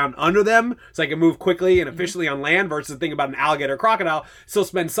straight down under them, so they can move quickly and efficiently on land. Versus the thing about an alligator or crocodile, still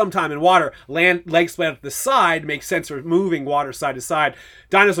spend some time in water. Land legs spread at the side makes sense for moving water side to side.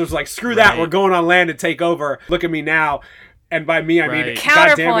 Dinosaurs are like, screw that, we're going on land to take over. Look at me now, and by me I mean Right. goddamn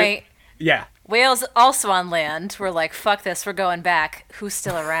it. Counterpoint. Yeah. Whales also on land. We're like, fuck this. We're going back. Who's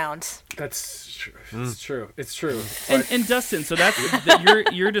still around? That's true. It's true. It's true. And Dustin, so that's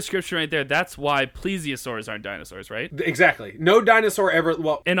your description right there. That's why plesiosaurs aren't dinosaurs, right? Exactly. No dinosaur ever.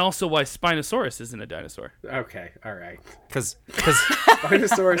 Well, And also why Spinosaurus isn't a dinosaur. okay. All right. Because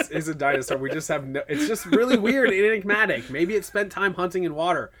Spinosaurus is a dinosaur. We just have no. It's just really weird and enigmatic. Maybe it spent time hunting in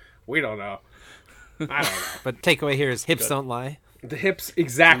water. We don't know. I don't know. but takeaway here is hips don't lie. The hips,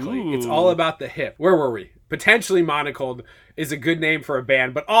 exactly. Ooh. It's all about the hip. Where were we? Potentially Monocled is a good name for a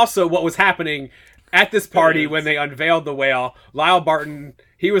band, but also what was happening at this party when they unveiled the whale. Lyle Barton,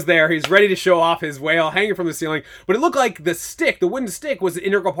 he was there. He's ready to show off his whale hanging from the ceiling, but it looked like the stick, the wooden stick, was an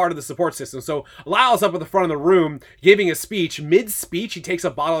integral part of the support system. So Lyle's up at the front of the room giving a speech. Mid-speech, he takes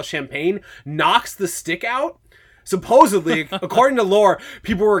a bottle of champagne, knocks the stick out. Supposedly, according to lore,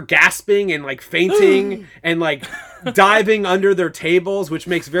 people were gasping and like fainting and like diving under their tables, which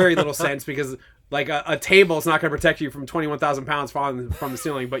makes very little sense because like a table is not going to protect you from 21,000 pounds falling from the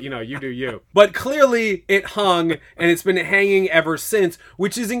ceiling, but you do you. But clearly it hung, and it's been hanging ever since,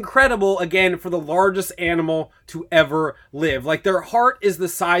 which is incredible, again, for the largest animal to ever live. Like, their heart is the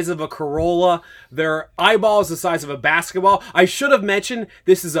size of a Corolla, their eyeball is the size of a basketball. I should have mentioned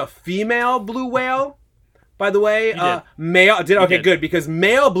this is a female blue whale. By the way, male did okay, good, because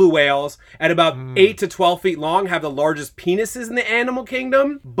male blue whales at about 8 to 12 feet long have the largest penises in the animal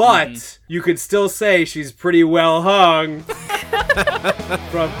kingdom, but you could still say she's pretty well hung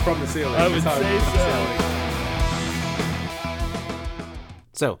from the ceiling. I would say so.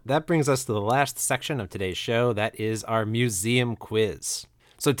 So that brings us to the last section of today's show. That is our museum quiz.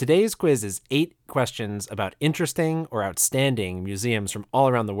 So today's quiz is 8 questions about interesting or outstanding museums from all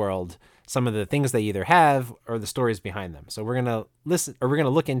around the world. Some of the things they either have or the stories behind them. So we're going to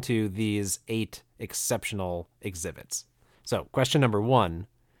look into these 8 exceptional exhibits. So question number 1,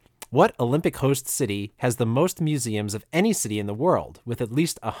 what Olympic host city has the most museums of any city in the world, with at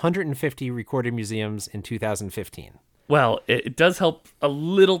least 150 recorded museums in 2015? Well, it does help a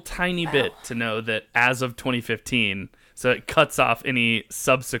little tiny bit to know that as of 2015, so it cuts off any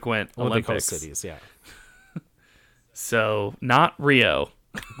subsequent Olympic Olympics. host cities, yeah. So not Rio.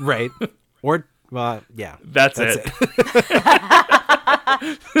 Right. Or, yeah. That's it.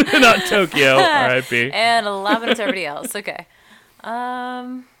 Not Tokyo, R.I.P. And 11 to everybody else. Okay.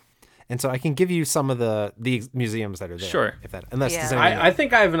 And so I can give you some of the museums that are there. Sure. If that, unless Yeah. does anyone know? I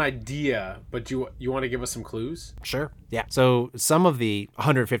think I have an idea, but you want to give us some clues? Sure. Yeah. So some of the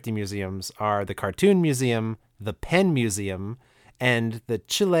 150 museums are the Cartoon Museum, the Pen Museum, and the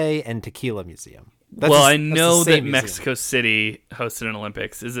Chile and Tequila Museum. I know the that same museum. Mexico City hosted an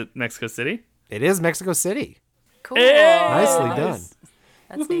Olympics. Is it Mexico City? It is Mexico City. Cool. Nicely done.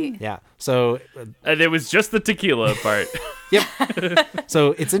 That's neat. Yeah. So, And it was just the tequila part. yep.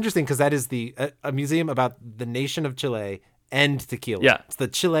 So it's interesting because that is a museum about the nation of Chile and tequila. Yeah. It's the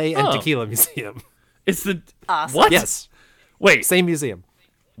Chile and Oh. Tequila Museum. It's the Awesome. what? Yes. Wait, Same museum.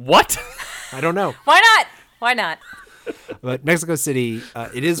 what? I don't know. Why not? Why not? But Mexico City,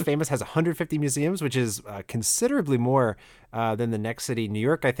 it is famous, has 150 museums, which is considerably more than the next city. New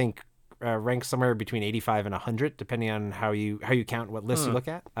York, I think, ranks somewhere between 85 and 100, depending on how you count, what list you look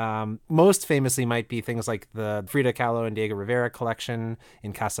at. Most famously might be things like the Frida Kahlo and Diego Rivera collection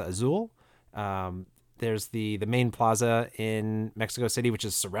in Casa Azul. There's the main plaza in Mexico City, which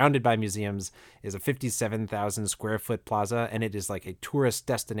is surrounded by museums, is a 57,000 square foot plaza, and it is like a tourist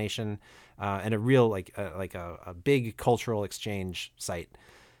destination and a real like a big cultural exchange site.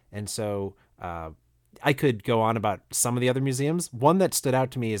 And so I could go on about some of the other museums. One that stood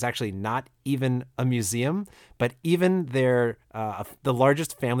out to me is actually not even a museum, but even their the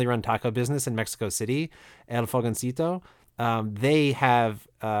largest family-run taco business in Mexico City, El Fogoncito. They have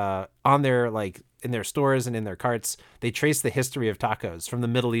on their in their stores and in their carts, they trace the history of tacos from the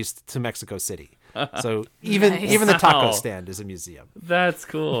Middle East to Mexico City. So even the taco Wow. stand is a museum. That's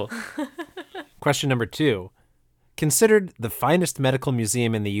cool. Question number 2. Considered the finest medical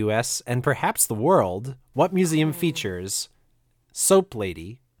museum in the U.S. and perhaps the world, what museum features Soap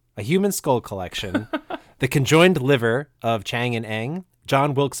Lady, a human skull collection, the conjoined liver of Chang and Eng,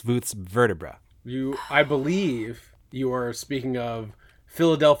 John Wilkes Booth's vertebra? I believe you are speaking of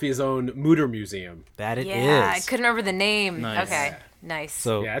Philadelphia's own Mutter Museum. That it is. Yeah, I couldn't remember the name. Nice. Okay, nice.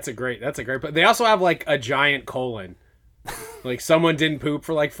 So Yeah, that's a great. But they also have like a giant colon. Like someone didn't poop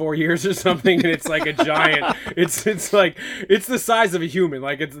for like 4 years or something, and it's like a giant. It's like it's the size of a human.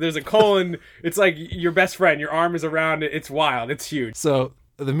 Like there's a colon. It's like your best friend. Your arm is around it. It's wild. It's huge. So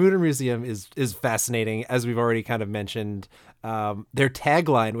the Mutter Museum is fascinating, as we've already kind of mentioned. Their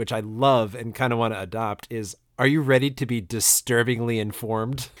tagline, which I love and kind of want to adopt, is "Are you ready to be disturbingly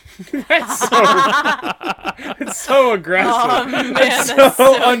informed?" It's so aggressive. Oh, man, it's that's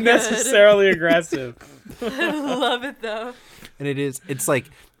so so unnecessarily aggressive. Love it though. And it's like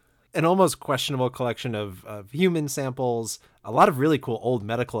an almost questionable collection of human samples, a lot of really cool old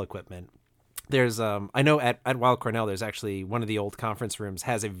medical equipment. There's I know at Weill Cornell there's actually one of the old conference rooms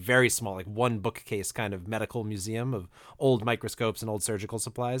has a very small, like one bookcase kind of medical museum of old microscopes and old surgical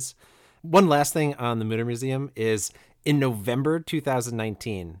supplies. One last thing on the Mutter Museum is in November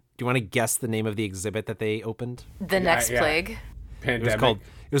 2019. Do you want to guess the name of the exhibit that they opened? The next yeah. plague. Pandemic.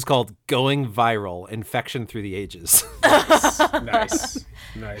 It was called Going Viral: Infection Through the Ages. Nice.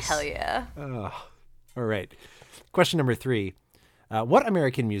 Hell yeah. All right. Question number 3. What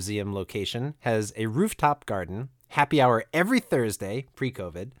American museum location has a rooftop garden, happy hour every Thursday,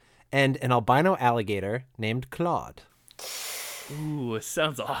 pre-COVID, and an albino alligator named Claude? Ooh, it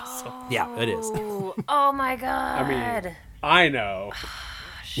sounds awesome. Yeah, it is. Ooh, oh my god. I mean, I know.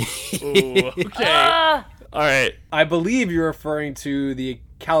 Ooh, okay. All right. I believe you're referring to the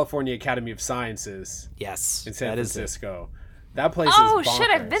California Academy of Sciences Yes, in San that is it. Francisco. That place Oh, is bonkers. shit,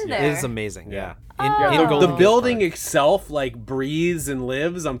 I've been Yeah. there. It is amazing, yeah. Yeah, In the Golden Gate building Park. itself like breathes and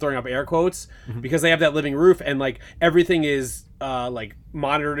lives. I'm throwing up air quotes because they have that living roof and like everything is like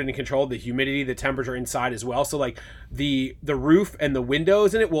monitored and controlled. The humidity, the temperature inside as well. So like the roof and the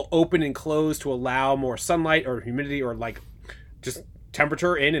windows in it will open and close to allow more sunlight or humidity or like just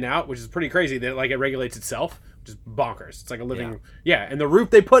temperature in and out, which is pretty crazy. That like it regulates itself, which is bonkers. It's like a living And the roof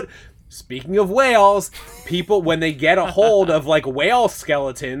they put. Speaking of whales, people, when they get a hold of like whale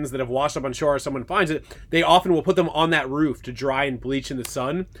skeletons that have washed up on shore or someone finds it, they often will put them on that roof to dry and bleach in the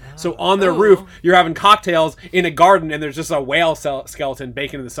sun. So on their roof, you're having cocktails in a garden and there's just a whale skeleton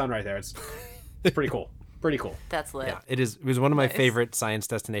baking in the sun right there. It's pretty cool. Pretty cool. That's lit. Yeah, it was one of my favorite science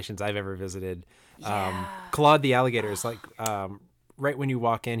destinations I've ever visited. Claude the alligator is like right when you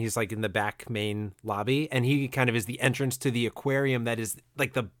walk in, he's like in the back main lobby, and he kind of is the entrance to the aquarium that is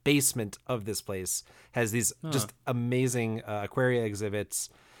like the basement of this place. Has these just amazing aquaria exhibits.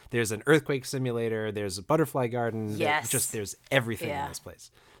 There's an earthquake simulator. There's a butterfly garden. Yes. There's everything in Yeah. this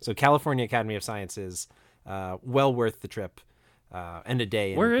place. So California Academy of Sciences, well worth the trip and a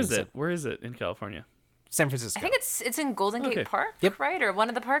day. Where is it? Where is it in California? San Francisco. I think it's in Golden Gate Okay. Park, Yep. right? Or one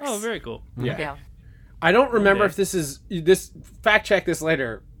of the parks. Oh, very cool. Yeah. I don't remember Okay. if this fact check this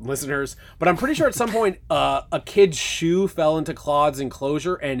later, listeners, but I'm pretty sure at some point a kid's shoe fell into Claude's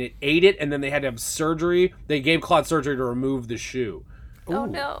enclosure and it ate it, and then they had to have surgery. They gave Claude surgery to remove the shoe. Oh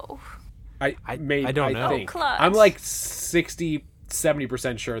no. I don't know. think. Claude. I'm like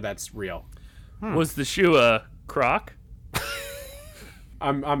 60-70% sure that's real. Was the shoe a croc?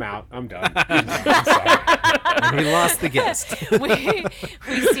 I'm out. I'm done. We lost the guest. we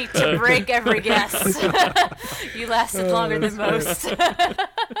seek to break every guess. You lasted longer than most.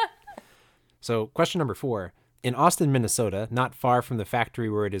 So, question number 4. In Austin, Minnesota, not far from the factory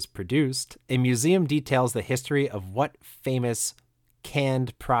where it is produced, a museum details the history of what famous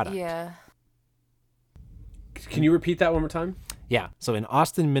canned product? Yeah. Can you repeat that one more time? Yeah. So, in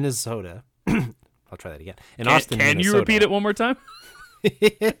Austin, Minnesota, I'll try that again. In Can, Austin, can you Minnesota, repeat it one more time?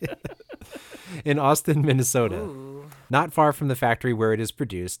 In Austin, Minnesota, not far from the factory where it is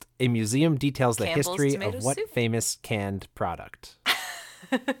produced, a museum details the Campbell's history tomato of what soup? famous canned product.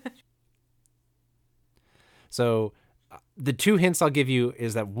 So, the 2 hints I'll give you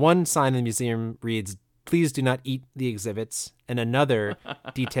is that one sign in the museum reads, "Please do not eat the exhibits," and another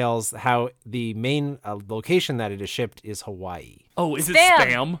details how the main location that it is shipped is Hawaii. Oh, is it Spam.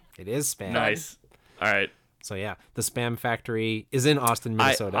 spam? It is spam. Nice. All right. So yeah, the Spam Factory is in Austin,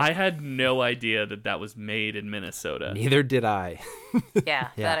 Minnesota. I had no idea that was made in Minnesota. Neither did I. Yeah, Yeah,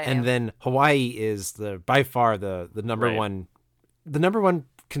 that I and am. then Hawaii is by far the number Right. one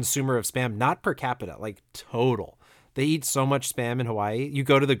consumer of Spam, not per capita, like total. They eat so much Spam in Hawaii. You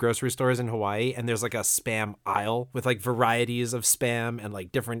go to the grocery stores in Hawaii and there's like a Spam aisle with like varieties of Spam and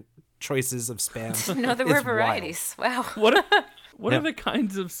like different choices of Spam. No, there It's were wild. varieties. Wow. What Yeah. are the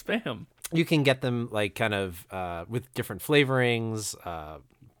kinds of Spam? You can get them like kind of with different flavorings,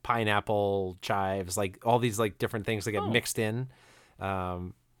 pineapple, chives, like all these like different things that get mixed in,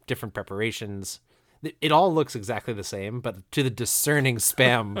 different preparations. It all looks exactly the same, but to the discerning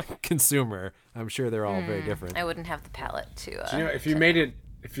Spam consumer, I'm sure they're all very different. I wouldn't have the palate to. You know, if you made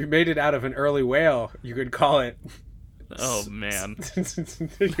it out of an early whale, you could call it. Oh man.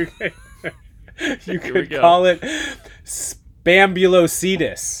 you we could go. call it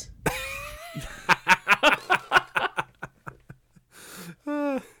Spambulocetus.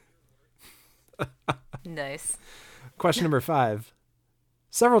 Nice. Question number 5.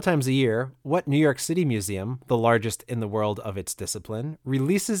 Several times a year, what New York City museum, the largest in the world of its discipline,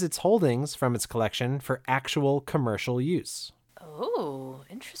 releases its holdings from its collection for actual commercial use? Oh,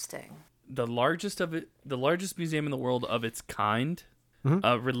 interesting. The largest museum in the world of its kind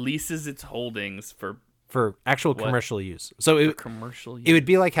releases its holdings for For actual commercial use. So it commercial use. it would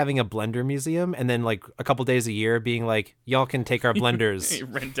be like having a blender museum and then like a couple days a year being like, y'all can take our blenders.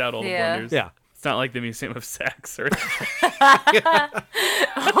 Rent out all Yeah. the blenders. Yeah. It's not like the Museum of Sex or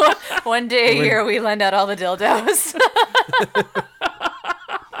One day a year, we lend out all the dildos.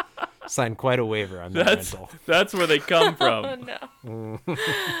 Signed quite a waiver on that rental. that's where they come from. No.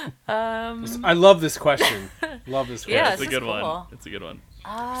 I love this question. Love this question. Yeah, It's a this good is one. cool. It's a good one.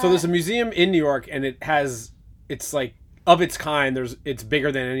 So there's a museum in New York, and it's like of its kind. It's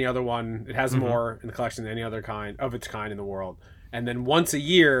bigger than any other one. It has more in the collection than any other kind of its kind in the world. And then once a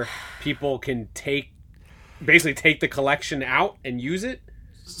year, people can basically take the collection out and use it.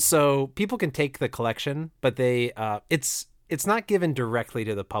 So people can take the collection, but it's not given directly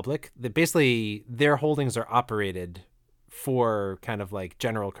to the public. Basically, their holdings are operated for kind of like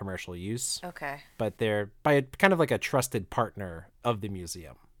general commercial use, Okay. but they're by kind of like a trusted partner of the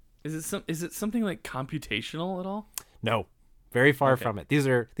museum. Is it something like computational at all? No, very far from it. These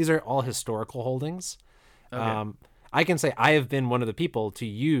are all historical holdings. Okay. I can say I have been one of the people to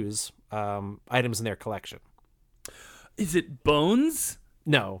use items in their collection. Is it bones?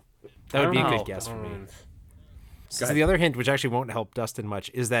 No, that would be a Oh. good guess for me. So the other hint, which actually won't help Dustin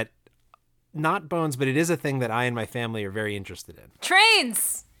much, is that not bones, but it is a thing that I and my family are very interested in.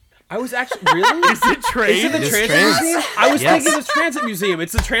 Trains. I was actually really. Is it train? Is it the It is transit trains. museum? I was Yes. thinking it's transit museum.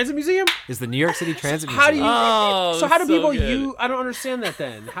 It's the transit museum. Is the New York City Transit How do Museum. you? Oh, so how do so people good. use? I don't understand that.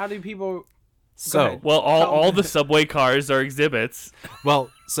 Then how do people? So ahead. Well, all the subway cars are exhibits.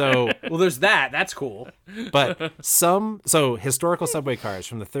 well, so Well, there's that. That's cool. but historical subway cars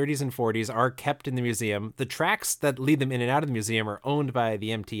from the 30s and 40s are kept in the museum. The tracks that lead them in and out of the museum are owned by the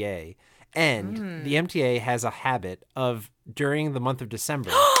MTA, and the MTA has a habit of during the month of December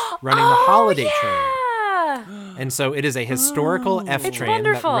running the holiday train. Yeah. And so it is a historical F It's train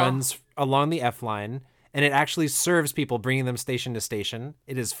wonderful. that runs along the F line, and it actually serves people, bringing them station to station.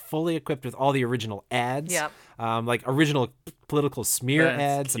 It is fully equipped with all the original ads, Yep. like original political smear That's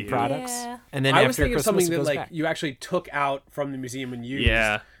ads and cute. products. Yeah. And then I after was thinking of Christmas, something it that goes like back. you actually took out from the museum and used.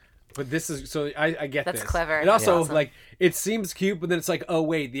 Yeah. But this is so I get That's this. clever. And also That's awesome. like it seems cute, but then it's like, oh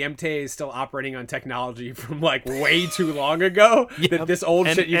wait, the MTA is still operating on technology from like way too long ago. That this old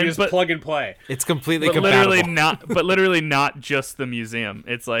And- shit you and- can just but- plug and play. It's completely But compatible. literally not just the museum.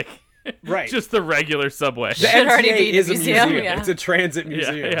 It's like Right. just the regular subway. The Should already MTA be the is a museum, museum. yeah. It's a transit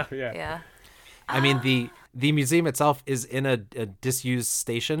museum. yeah. Yeah. I mean, the museum itself is in a disused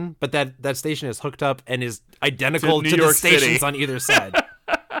station, but that station is hooked up and is identical To New to the York City. stations on either side.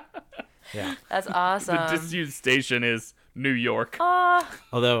 Yeah. That's awesome. The disused station is New York.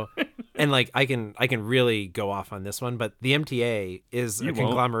 Although, and like I can really go off on this one, but the MTA is a won't.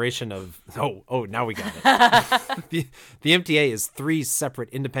 conglomeration of now we got it. the MTA is 3 separate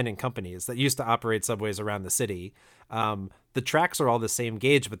independent companies that used to operate subways around the city. The tracks are all the same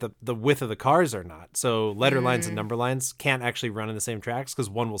gauge, but the width of the cars are not. So letter lines and number lines can't actually run in the same tracks because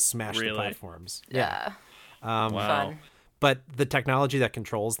one will smash the Really? platforms. yeah. Wow. Fun. But the technology that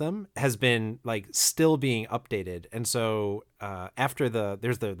controls them has been like still being updated. And so after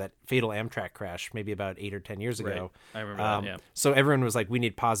there's that fatal Amtrak crash maybe about 8 or 10 years ago. I remember that, yeah. So everyone was like, we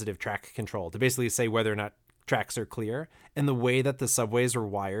need positive track control to basically say whether or not tracks are clear. And the way that the subways are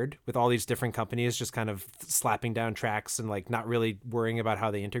wired with all these different companies just kind of slapping down tracks and like not really worrying about how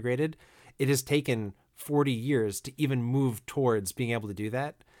they integrated, it has taken 40 years to even move towards being able to do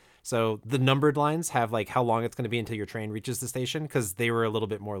that. So the numbered lines have like how long it's going to be until your train reaches the station, because they were a little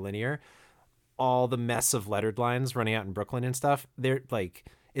bit more linear. All the mess of lettered lines running out in Brooklyn and stuff, they're like,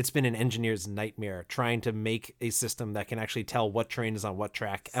 it's been an engineer's nightmare trying to make a system that can actually tell what train is on what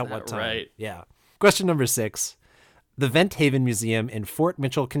track at what time. Right. Yeah. Question number 6. The Vent Haven Museum in Fort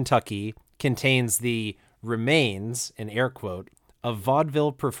Mitchell, Kentucky contains the remains, in air quote, of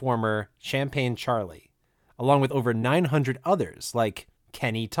vaudeville performer Champagne Charlie, along with over 900 others like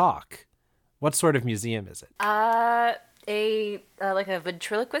Kenny Talk. What sort of museum is it? Like a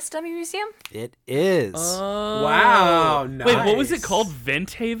ventriloquist dummy museum? It is. Wow. Nice. Wait, what was it called?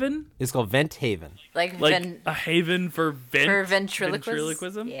 Vent Haven? It's called Vent Haven. Like A haven for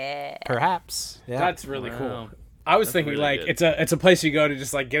ventriloquism? Yeah. Perhaps. Yeah. That's really Wow. cool. I was thinking really like good. it's a place you go to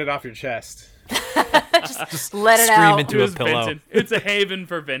just like get it off your chest. Just let it scream out. into It a was pillow. venting. It's a haven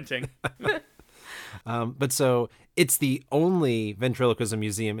for venting. But so it's the only ventriloquism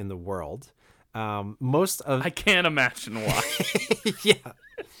museum in the world. Most of I can't imagine why. yeah,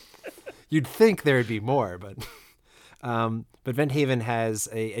 you'd think there would be more, but Vent Haven has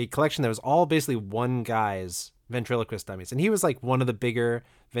a collection that was all basically one guy's ventriloquist dummies, and he was like one of the bigger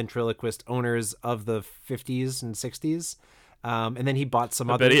ventriloquist owners of the 50s and 60s. And then he bought some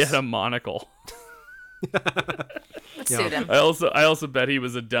I others. bet he had a monocle. Suit him. I also bet he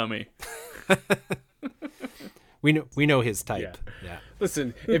was a dummy. We know his type. Yeah.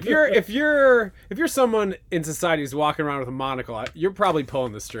 Listen, if you're someone in society who's walking around with a monocle, you're probably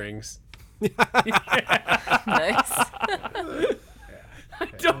pulling the strings. Nice.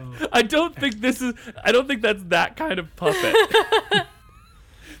 I don't think that's that kind of puppet.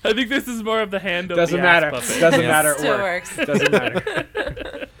 I think this is more of the hand of Doesn't the matter. ass puppet. Doesn't matter. It Still works. works. Doesn't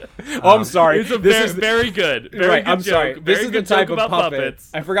matter. Oh, I'm sorry. It's a This very, is very good. Very right. good I'm sorry. joke. This Very is the good type joke of about puppet. puppets.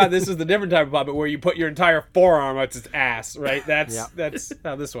 I forgot this is the different type of puppet where you put your entire forearm up its ass. Right. That's Yeah. that's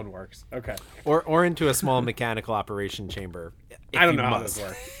how this one works. Okay. Or into a small mechanical operation chamber. if I don't you know how must. this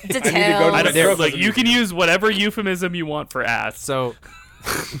works. Details. I need to go to I the don't, ventriloquism like you can museum. use whatever euphemism you want for ass. So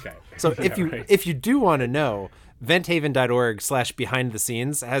Okay. so if Yeah, you right. if you do want to know, venthaven.org/behind the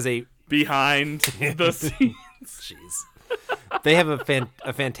scenes has a Behind the scenes. jeez. They have a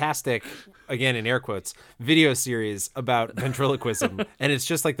fantastic, again in air quotes, video series about ventriloquism, and it's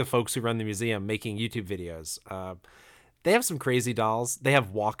just like the folks who run the museum making YouTube videos. They have some crazy dolls. They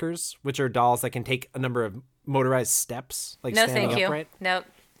have walkers, which are dolls that can take a number of motorized steps, like No, standing thank you. upright. No,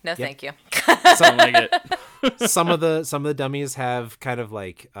 thank you. I don't like it. Some of the dummies have kind of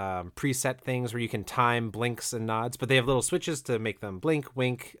like preset things where you can time blinks and nods, but they have little switches to make them blink,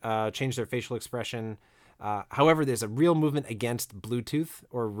 wink, change their facial expression. However, there's a real movement against Bluetooth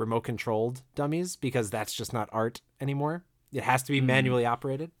or remote controlled dummies because that's just not art anymore. It has to be manually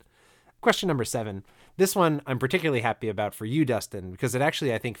operated. Question number 7. This one I'm particularly happy about for you, Dustin, because it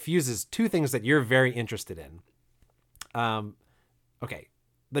actually, I think, fuses two things that you're very interested in. Okay.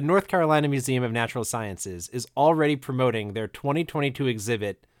 The North Carolina Museum of Natural Sciences is already promoting their 2022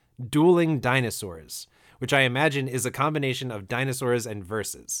 exhibit, Dueling Dinosaurs, which I imagine is a combination of dinosaurs and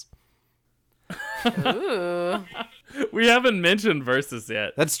verses. Ooh. We haven't mentioned versus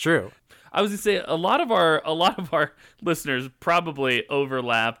yet. That's true. I was gonna say a lot of our listeners probably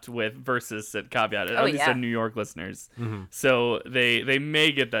overlapped with versus at caveat. At least yeah. our New York listeners. So they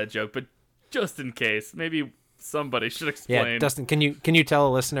may get that joke, but just in case, maybe somebody should explain. Yeah, Dustin, can you tell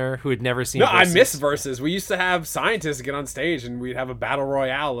a listener who had never seen No, I Versus? miss verses. We used to have scientists get on stage and we'd have a battle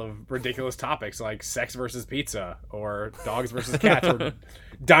royale of ridiculous topics like sex versus pizza or dogs versus cats or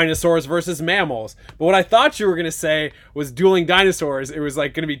dinosaurs versus mammals. But what I thought you were going to say was dueling dinosaurs. It was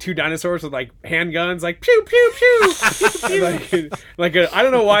like going to be two dinosaurs with like handguns, like pew pew pew. I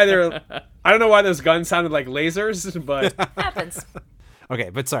don't know why those guns sounded like lasers, but Happens. Okay,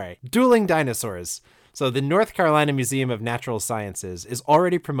 but sorry. Dueling Dinosaurs. So the North Carolina Museum of Natural Sciences is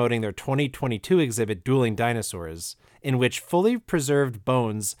already promoting their 2022 exhibit, Dueling Dinosaurs, in which fully preserved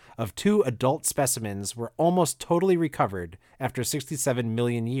bones of 2 adult specimens were almost totally recovered after 67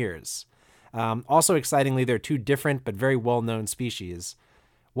 million years. Also excitingly, they're 2 different but very well-known species.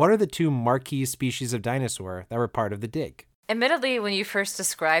 What are the 2 marquee species of dinosaur that were part of the dig? Admittedly, when you first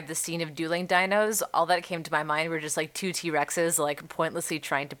described the scene of dueling dinos, all that came to my mind were just like 2 T-Rexes like pointlessly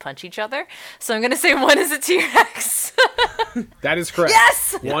trying to punch each other. So I'm going to say one is a T-Rex. that is correct.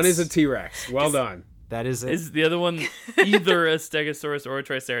 Yes! One is a T-Rex. Well done. That is it. Is the other one either a Stegosaurus or a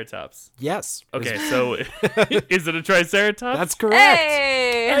Triceratops? Yes. Okay, so is it a Triceratops? That's correct.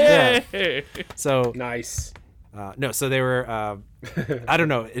 Hey! Yeah. Hey! So Nice. No, so they were, I don't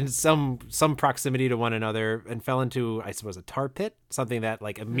know, in some proximity to one another and fell into, I suppose, a tar pit, something that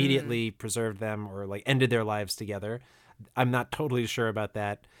like immediately preserved them or like ended their lives together. I'm not totally sure about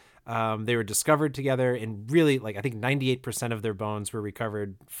that. They were discovered together and really like, I think 98% of their bones were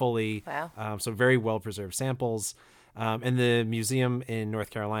recovered fully. Wow. So very well preserved samples. And the museum in North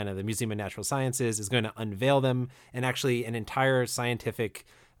Carolina, the Museum of Natural Sciences, is going to unveil them, and actually an entire scientific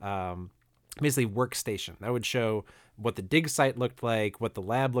basically workstation that would show what the dig site looked like, what the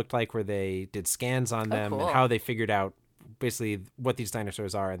lab looked like where they did scans on them, cool. and how they figured out basically what these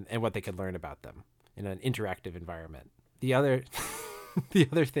dinosaurs are and what they could learn about them in an interactive environment. The other the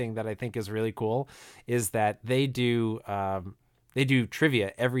other thing that I think is really cool is that they do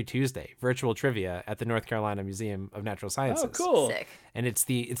trivia every Tuesday, virtual trivia at the North Carolina Museum of Natural Sciences. Oh, cool. Sick. And it's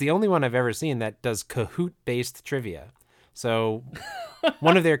the only one I've ever seen that does Kahoot-based trivia. So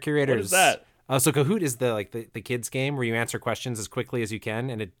one of their curators. What is that? So Kahoot is the kids game where you answer questions as quickly as you can,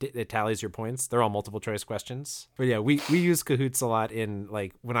 and it tallies your points. They're all multiple choice questions. But yeah, we use Kahoots a lot in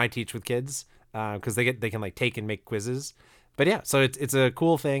like when I teach with kids because they can like take and make quizzes. But yeah, so it's a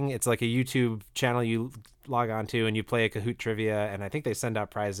cool thing. It's like a YouTube channel you log on to and you play a Kahoot trivia, and I think they send out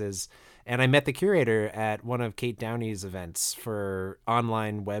prizes. And I met the curator at one of Kate Downey's events for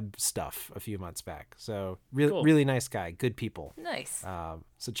online web stuff a few months back. So Cool. really nice guy, good people. Nice.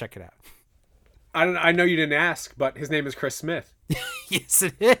 So check it out. I know you didn't ask, but his name is Chris Smith. Yes,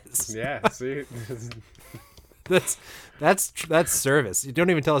 it is. Yeah, see? That's service. You don't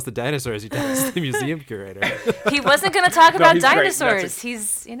even tell us the dinosaurs. You tell us the museum curator. He wasn't going to talk about he's great. dinosaurs. That's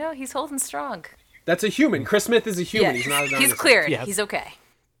He's holding strong. That's a human. Chris Smith is a human. He's not a dinosaur. He's cleared. Yeah. He's okay.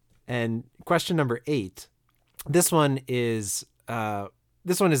 And question number 8. This one is a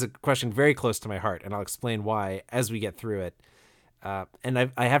question very close to my heart, and I'll explain why as we get through it. And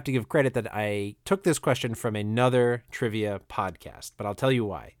I have to give credit that I took this question from another trivia podcast, but I'll tell you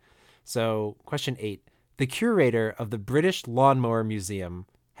why. So, question 8. The curator of the British Lawnmower Museum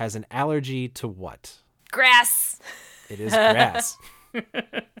has an allergy to what? Grass. It is grass.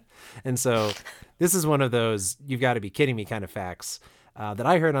 And so this is one of those you've got to be kidding me kind of facts that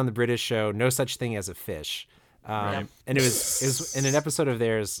I heard on the British show No Such Thing as a Fish. And it was in an episode of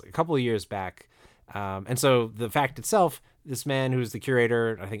theirs a couple of years back. And so the fact itself, this man who's the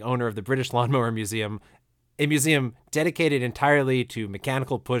curator, I think owner of the British Lawnmower Museum, a museum dedicated entirely to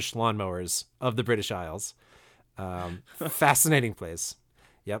mechanical push lawnmowers of the British Isles. Fascinating place.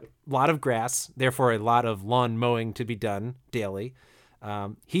 Yep. A lot of grass, therefore a lot of lawn mowing to be done daily.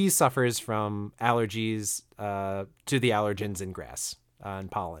 He suffers from allergies to the allergens in grass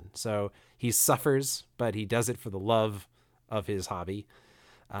and pollen. So he suffers, but he does it for the love of his hobby.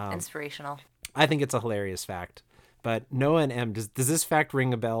 Inspirational. I think it's a hilarious fact. But Noah and Em, does this fact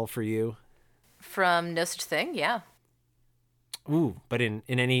ring a bell for you? From No Such Thing, yeah. Ooh, but in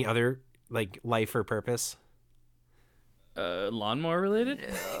any other like life or purpose? Lawnmower related?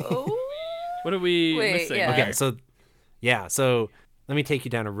 Oh. What are we Wait, missing? yeah. Okay, so let me take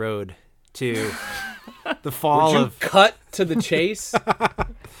you down a road to the fall Would you of cut to the chase?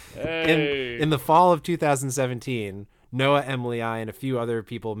 Hey. in the fall of 2017. Noah, Emily, I, and a few other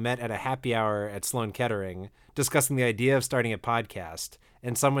people met at a happy hour at Sloan Kettering discussing the idea of starting a podcast.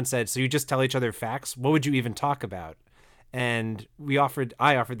 And someone said, so you just tell each other facts? What would you even talk about? And I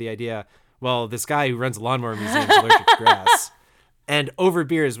offered the idea, well, this guy who runs a lawnmower museum is allergic to grass. And over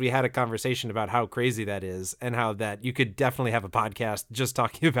beers, we had a conversation about how crazy that is and how that you could definitely have a podcast just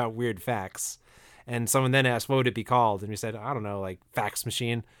talking about weird facts. And someone then asked, what would it be called? And we said, I don't know, like Fax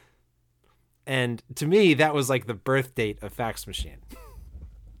Machine. And to me, that was like the birth date of Fax Machine.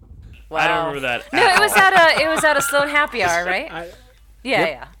 Wow. I don't remember that. No, it was at a Sloan happy hour, right?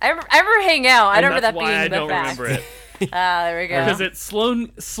 Yeah. I remember hanging out. I And remember that's that being why I the don't fact. remember it. Ah, there we go. Because it's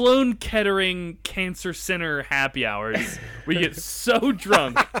Sloan Kettering Cancer Center happy hours. We get so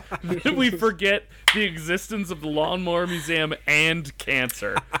drunk that we forget the existence of the Lawnmower Museum and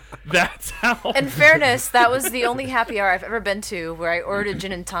cancer. That's how. In fairness, that was the only happy hour I've ever been to where I ordered a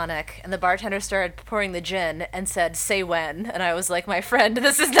gin and tonic, and the bartender started pouring the gin and said, "Say when," and I was like, "My friend,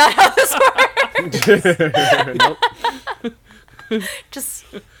 this is not how this works." Just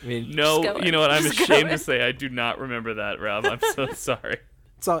I mean, No, going. you know what? I'm Just ashamed going. to say I do not remember that, Rob. I'm so sorry.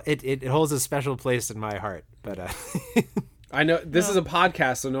 so it holds a special place in my heart. But I know this is a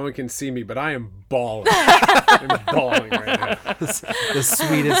podcast, so no one can see me, but I am bawling. I'm bawling right now. the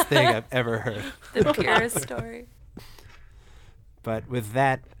sweetest thing I've ever heard. the purest story. But with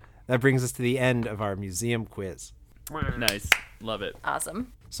that brings us to the end of our museum quiz. Nice. Love it.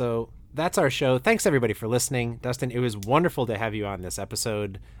 Awesome. So that's our show. Thanks everybody for listening. Dustin, it was wonderful to have you on this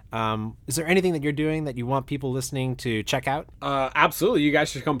episode. Is there anything that you're doing that you want people listening to check out? Absolutely. You guys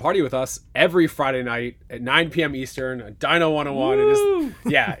should come party with us every Friday night at 9 p.m. Eastern at Dino 101.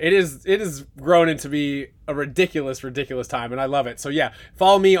 It is grown into be a ridiculous time, and I love it. So yeah,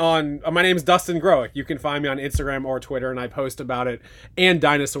 follow me on, my name's Dustin Growick. You can find me on Instagram or Twitter, and I post about it and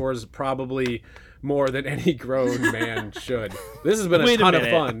dinosaurs probably more than any grown man should. This has been a ton of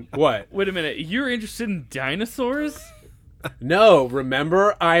fun. What? Wait a minute. You're interested in dinosaurs? No,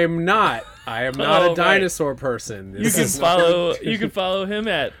 remember, I am not a dinosaur person. You can follow him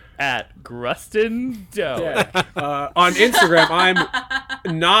at Grustin Doe. Yeah. On Instagram, I'm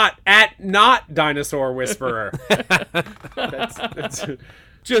not dinosaur whisperer. That's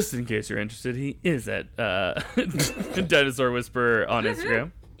just in case you're interested, he is at Dinosaur Whisperer on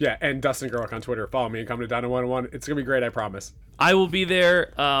Instagram. Yeah, and Dustin Growick on Twitter. Follow me and come to Dino 101. It's gonna be great, I promise. I will be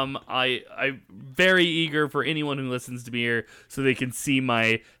there. I'm very eager for anyone who listens to me here so they can see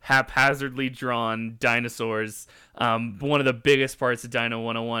my haphazardly drawn dinosaurs. One of the biggest parts of Dino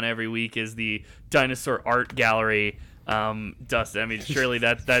 101 every week is the dinosaur art gallery. Dustin, I mean, surely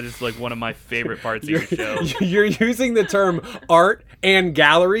that is like one of my favorite parts of your show. You're using the term art and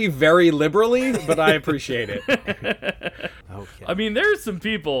gallery very liberally, but I appreciate it. Okay. I mean, there's some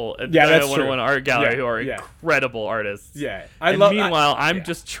people at the Dino 101 art gallery who are incredible artists. Yeah, meanwhile, I'm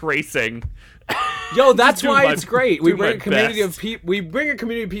just tracing. Yo, that's why it's great. We bring a community of people. We bring a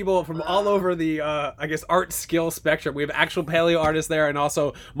community of people from all over the, art skill spectrum. We have actual paleo artists there, and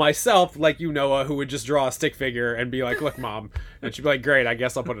also myself, like you, Noah, who would just draw a stick figure and be like, "Look, Mom," and she'd be like, "Great, I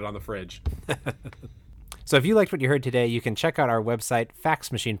guess I'll put it on the fridge." So if you liked what you heard today, you can check out our website,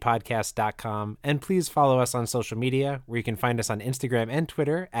 faxmachinepodcast.com, and please follow us on social media, where you can find us on Instagram and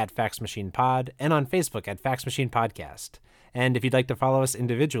Twitter at FaxMachinePod, and on Facebook at Fax Machine Podcast. And if you'd like to follow us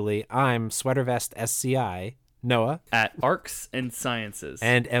individually, I'm Sweatervest SCI, Noah at Arcs and Sciences,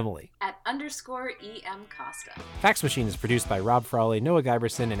 and Emily at _EM Costa. Fax Machine is produced by Rob Frawley, Noah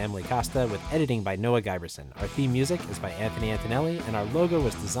Giberson, and Emily Costa, with editing by Noah Giberson. Our theme music is by Anthony Antonelli, and our logo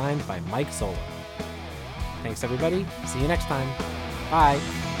was designed by Mike Zola. Thanks, everybody. See you next time. Bye.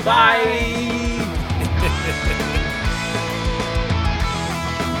 Bye.